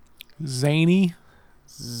 Zany.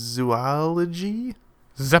 Zoology.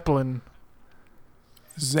 Zeppelin.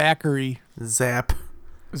 Zachary. Zap.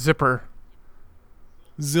 Zipper.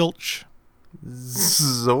 Zilch.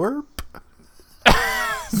 Zorp.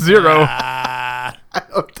 Zero. I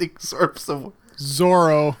don't think Zorp's a word.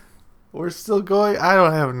 Zorro. We're still going. I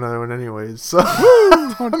don't have another one anyways, so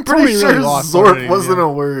I'm I'm pretty sure lost Zorp already, wasn't yeah.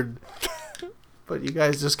 a word. But you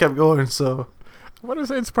guys just kept going, so. I want to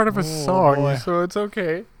say it's part of a Oh, song, boy. so it's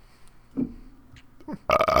okay.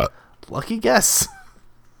 Lucky guess.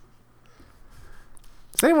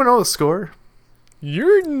 Does anyone know the score?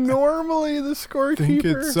 You're normally the I think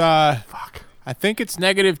scorekeeper. it's Fuck. I think it's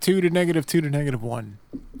 -2 to -2 to -1.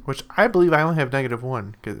 Which I believe I only have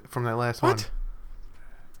 -1 from that last one.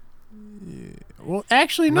 Well,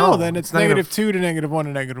 actually no, No, then it's it's negative- -2 to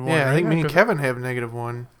 -1 to -1. Yeah, I right? think me and 'cause- Kevin have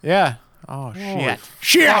 -1. Yeah. Oh shit.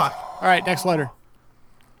 Shit. All right, next letter.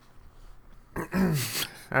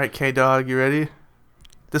 Alright, K-Dog, you ready?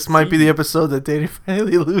 This might be the episode that Danny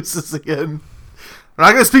finally loses again. I'm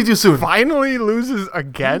not going to speak too soon. Finally loses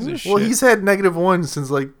again? Jesus. Well, Shit. he's had -1 since,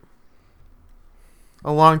 like,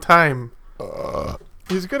 a long time.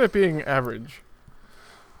 He's good at being average.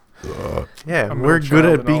 Yeah, I'm we're no good child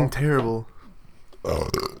at and being all. terrible.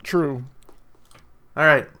 True.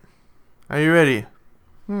 Alright. Are you ready?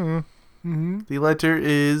 Mm-hmm. The letter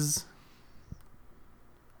is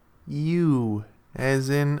U, as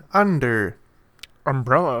in under.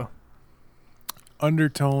 Umbrella.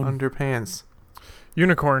 Undertone. Underpants.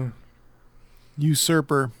 Unicorn.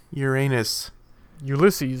 Usurper. Uranus.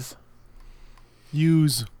 Ulysses.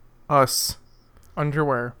 Use. Us.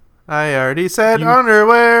 Underwear. I already said You-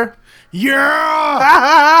 underwear.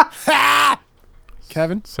 Yeah.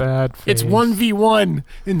 Kevin. Sad face. It's 1v1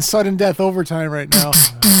 in sudden death overtime right now.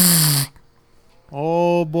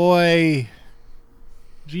 Oh boy.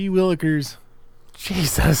 Gee Willikers.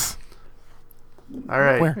 Jesus.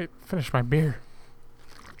 Alright. Where? Wait, finish my beer.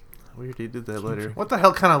 We already did that letter. What the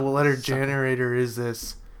hell kind of letter generator is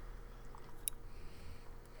this?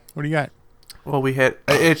 What do you got? Well, we had...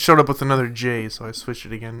 It showed up with another J, so I switched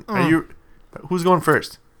it again. Are you... Who's going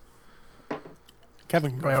first?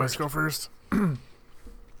 Kevin. Go I always first. go first.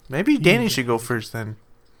 Maybe Danny should go first then.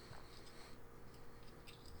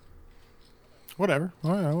 Whatever. I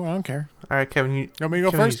don't care. All right, Kevin. You want me to go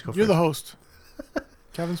Kevin, first? You're the host.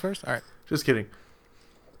 Kevin's first? All right. Just kidding.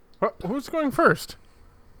 Who's going first?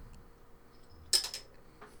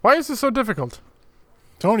 Why is this so difficult?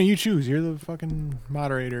 Tony, you choose. You're the fucking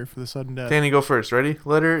moderator for the sudden death. Danny, go first. Ready?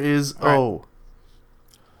 Letter is O.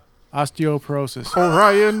 Osteoporosis.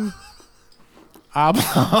 Orion.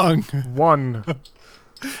 Oblong. 1.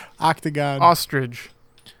 Octagon. Ostrich.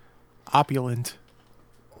 Opulent.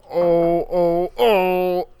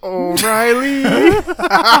 O'Reilly.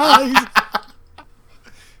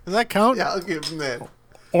 Does that count? Yeah, I'll give him that.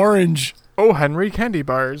 Orange. O. Henry candy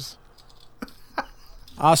bars.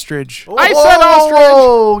 Ostrich. I said ostrich.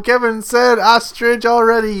 Oh, Kevin said ostrich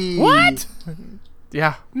already. What?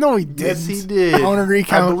 Yeah. No, he didn't. Yes, he did. I want to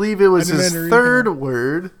recount. I believe it was I his demand a third recount.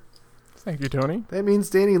 word. Thank you, Tony. That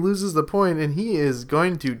means Danny loses the point, and he is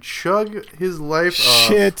going to chug his life off.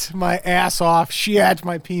 Shit, my ass off. Shit,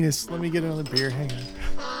 my penis. Let me get another beer. Hang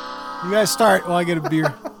on. You guys start while I get a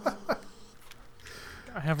beer.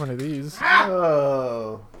 I have one of these.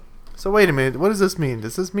 Oh. So wait a minute. What does this mean?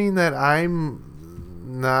 Does this mean that I'm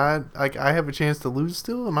not, like, I have a chance to lose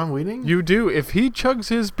still? Am I winning? You do. If he chugs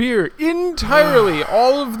his beer entirely,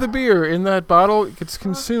 all of the beer in that bottle gets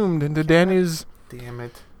consumed into Danny's Damn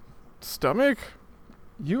it. stomach,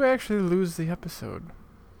 you actually lose the episode.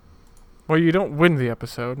 Well, you don't win the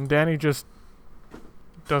episode, and Danny just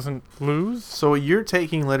doesn't lose. So you're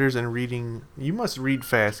taking letters and reading. You must read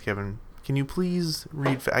fast, Kevin. Can you please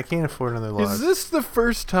read fast? I can't afford another loss. Is this the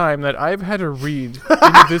first time that I've had to read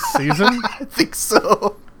in this season? I think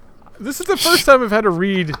so. This is the first time I've had to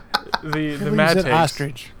read the mad takes.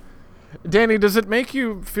 Ostrich. Danny, does it make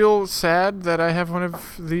you feel sad that I have one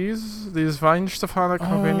of these Weinstefana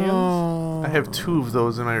Corbinians? Oh. I have 2 of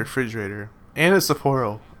those in my refrigerator. And a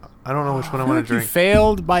Sapporo. I don't know which one I I feel want like to you drink.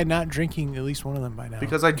 failed by not drinking at least one of them by now.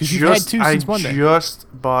 Because I you've had two since Monday. just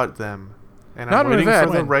bought them. And Not I'm only waiting that,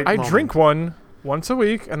 for the right I moment. drink one once a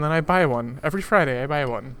week, and then I buy one. Every Friday, I buy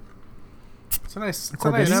one. It's a nice,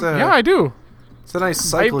 Corbinian? Yeah, I do. It's a nice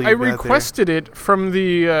cycle I you've got there. requested it from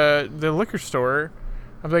the liquor store.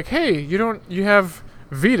 I'm like, hey, you have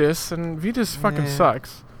Vitas, and Vitas fucking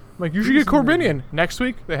sucks. I'm like, you should get Corbinian. Next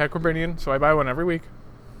week, they had Corbinian, so I buy one every week.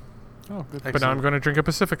 Oh, good. But now I'm going to drink a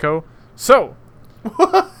Pacifico. So,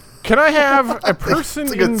 can I have a person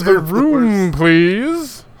It's like a in the third room,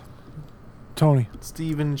 please? Tony.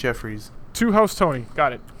 Stephen Jeffries. 2 House Tony.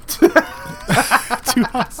 Got it. 2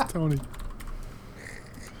 House Tony.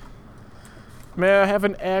 May I have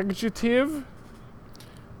an adjective?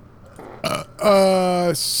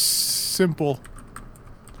 Simple.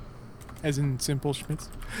 As in simple Schmitz.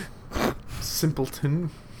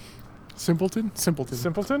 Simpleton. Simpleton? Simpleton.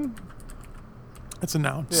 Simpleton? That's a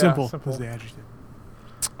noun. Yeah, simple simple. is the adjective.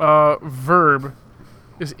 Verb.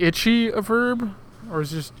 Is itchy a verb? Or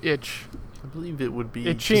is it just itch? I believe it would be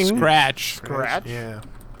Itching. Scratch. Scratch? Yeah.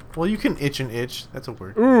 Well, you can itch an itch. That's a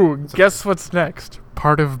word. Ooh, That's a- guess what's next?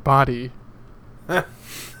 Part of body.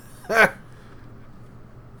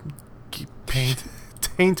 Paint.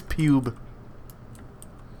 Taint pube.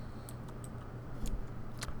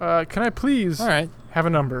 Can I please All right. have a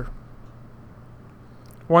number?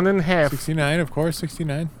 1.5. 69, of course.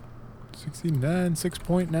 69. 69,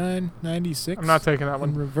 6.9, 96. I'm not taking that in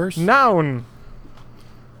one. reverse. Noun.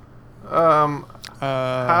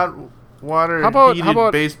 Hot water how about- heated how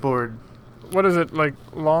about- baseboard. What is it, like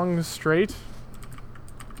long straight?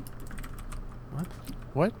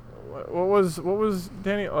 What? What was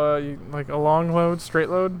Danny? Like a long load, straight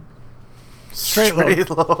load? Straight load.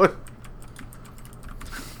 load.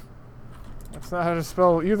 That's not how to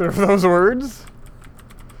spell either of those words.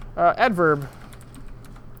 Adverb.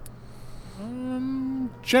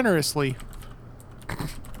 Generously.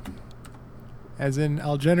 As in,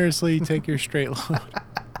 I'll generously take your straight load.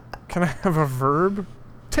 Can I have a verb?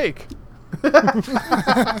 Take.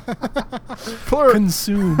 Plural.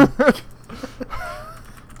 Consume.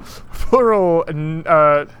 Plural.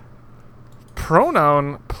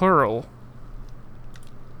 Pronoun. Plural.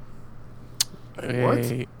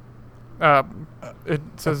 What? It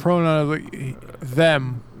says. Pronoun of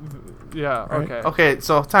them. Yeah. Right? Okay. Okay,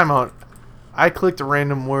 so time out. I clicked a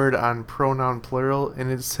random word on pronoun plural,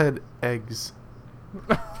 and it said eggs.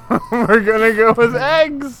 We're gonna go with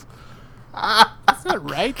eggs. Is that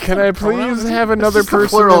right? Can I please have another just a person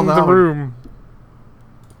plural in the noun. room?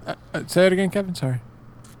 Say it again, Kevin. Sorry.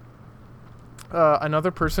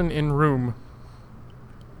 Another person in room.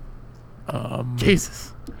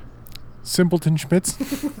 Jesus. Simpleton Schmitz.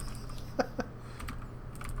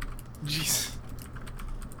 Jeez.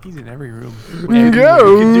 He's in every room.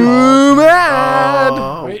 Go do all- mad.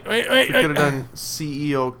 Oh. Wait. We could have done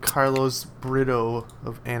CEO Carlos Brito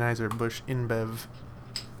of Anheuser-Busch InBev.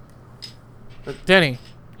 Danny,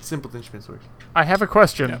 Simpleton Schmitz work. I have a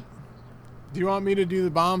question. Yeah. Do you want me to do the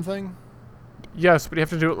bomb thing? Yes, but you have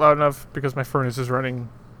to do it loud enough because my furnace is running.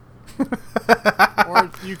 Or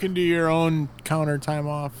you can do your own counter time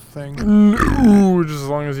off thing. Ooh, just as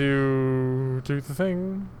long as you do the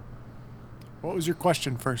thing. What was your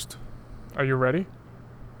question first? Are you ready?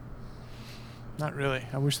 Not really.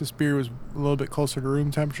 I wish this beer was a little bit closer to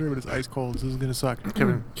room temperature, but it's ice cold, so this is going to suck.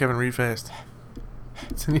 Kevin, read fast.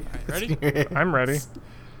 Ready? I'm ready.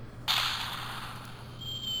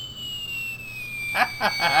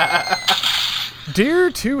 Dear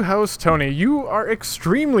Two House Tony, you are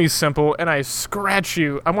extremely simple, and I scratch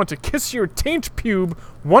you. I want to kiss your taint pube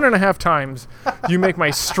 1.5 times. You make my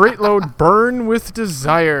straight load burn with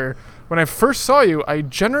desire. When I first saw you, I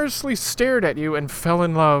generously stared at you and fell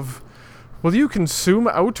in love. Will you consume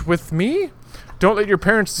out with me? Don't let your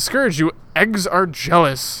parents discourage you. Eggs are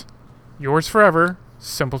jealous. Yours forever,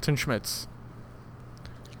 Simpleton Schmitz.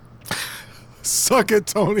 Suck it,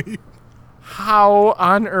 Tony. How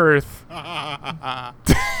on earth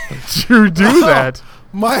did you do that?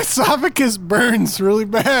 My esophagus burns really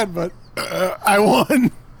bad, but I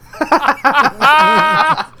won.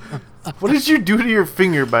 What did you do to your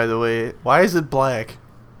finger, by the way? Why is it black?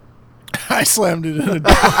 I slammed it in a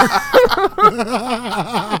door.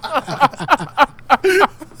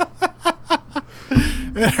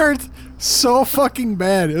 It hurt so fucking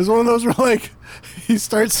bad. It was one of those where, like, you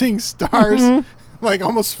start seeing stars. Like,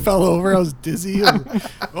 almost fell over. I was dizzy.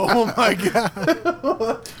 Oh, my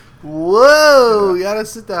God. Whoa! You gotta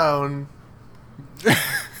sit down.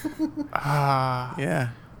 Yeah.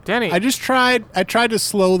 Danny, I tried to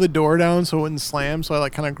slow the door down so it wouldn't slam, so I,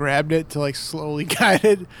 like, kind of grabbed it to, like, slowly guide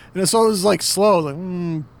it. And so it was, like, slow.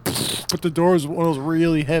 Like, but the door was one of those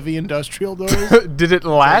really heavy industrial doors. did it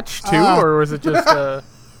latch too, or was it just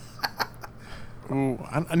Ooh,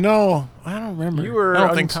 no, I don't remember. you were I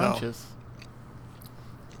don't think unconscious? so.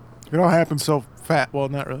 It all happened so fast. Well,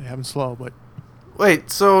 not really. Happened slow, but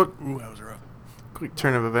Wait, so ooh, that was rough. quick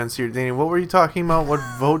turn of events here, Danny. What were you talking about? What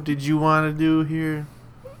vote did you want to do here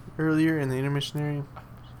earlier in the intermissionary?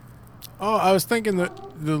 Oh, I was thinking that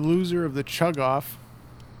the loser of the chug off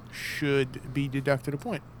should be deducted a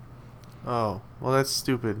point. Oh, well, that's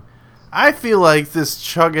stupid. I feel like this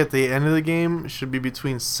chug at the end of the game should be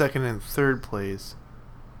between second and third place.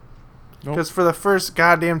 Nope. Because for the first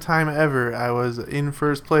goddamn time ever, I was in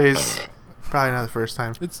first place. Probably not the first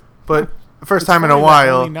time, but the first it's time in a funny that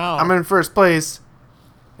while. only now- I'm in first place,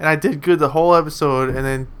 and I did good the whole episode, and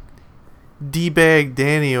then D-bag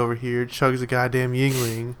Danny over here chugs a goddamn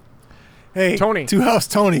Yingling. Hey, Tony. Two House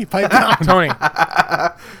Tony, pipe down. Tony,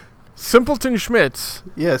 Simpleton Schmitz.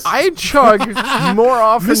 Yes. I chug more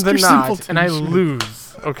often Mr. than not, Simpleton and I Schmitz.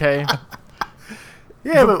 lose. Okay.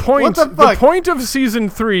 yeah, the but point. what the The fuck? point of season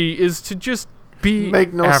 3 is to just be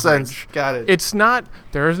Make no average. sense. Got it. It's not.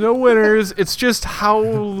 There's no winners. It's just how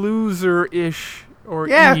loser-ish or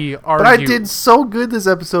yeah, E are but I you. did so good this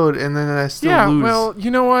episode, and then I still Yeah. lose. Well, you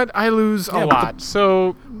know what? I lose a Yeah, but lot.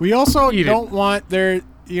 So We also Eat it. don't want their,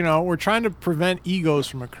 we're trying to prevent egos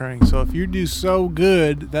from occurring. So if you do so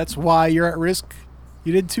good, that's why you're at risk.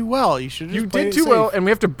 You did too well. You should have you just played did it too safe. well, and we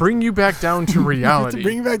have to bring you back down to You have reality. to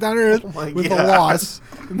bring you back down to earth my with God. a loss,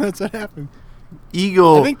 and that's what happened.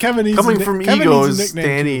 Ego. I think Kevin needs Coming a ni- from Kevin Ego needs a is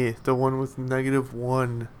nickname, Danny, the one with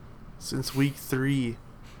 -1 since week 3.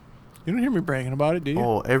 You don't hear me bragging about it, do you?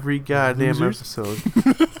 Oh, every goddamn Losers. episode.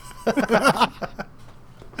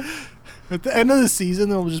 At the end of the season,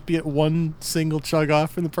 there'll just be one single chug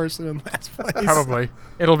off from the person in last place. Probably.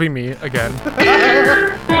 It'll be me again.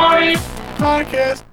 Beer money. Podcast.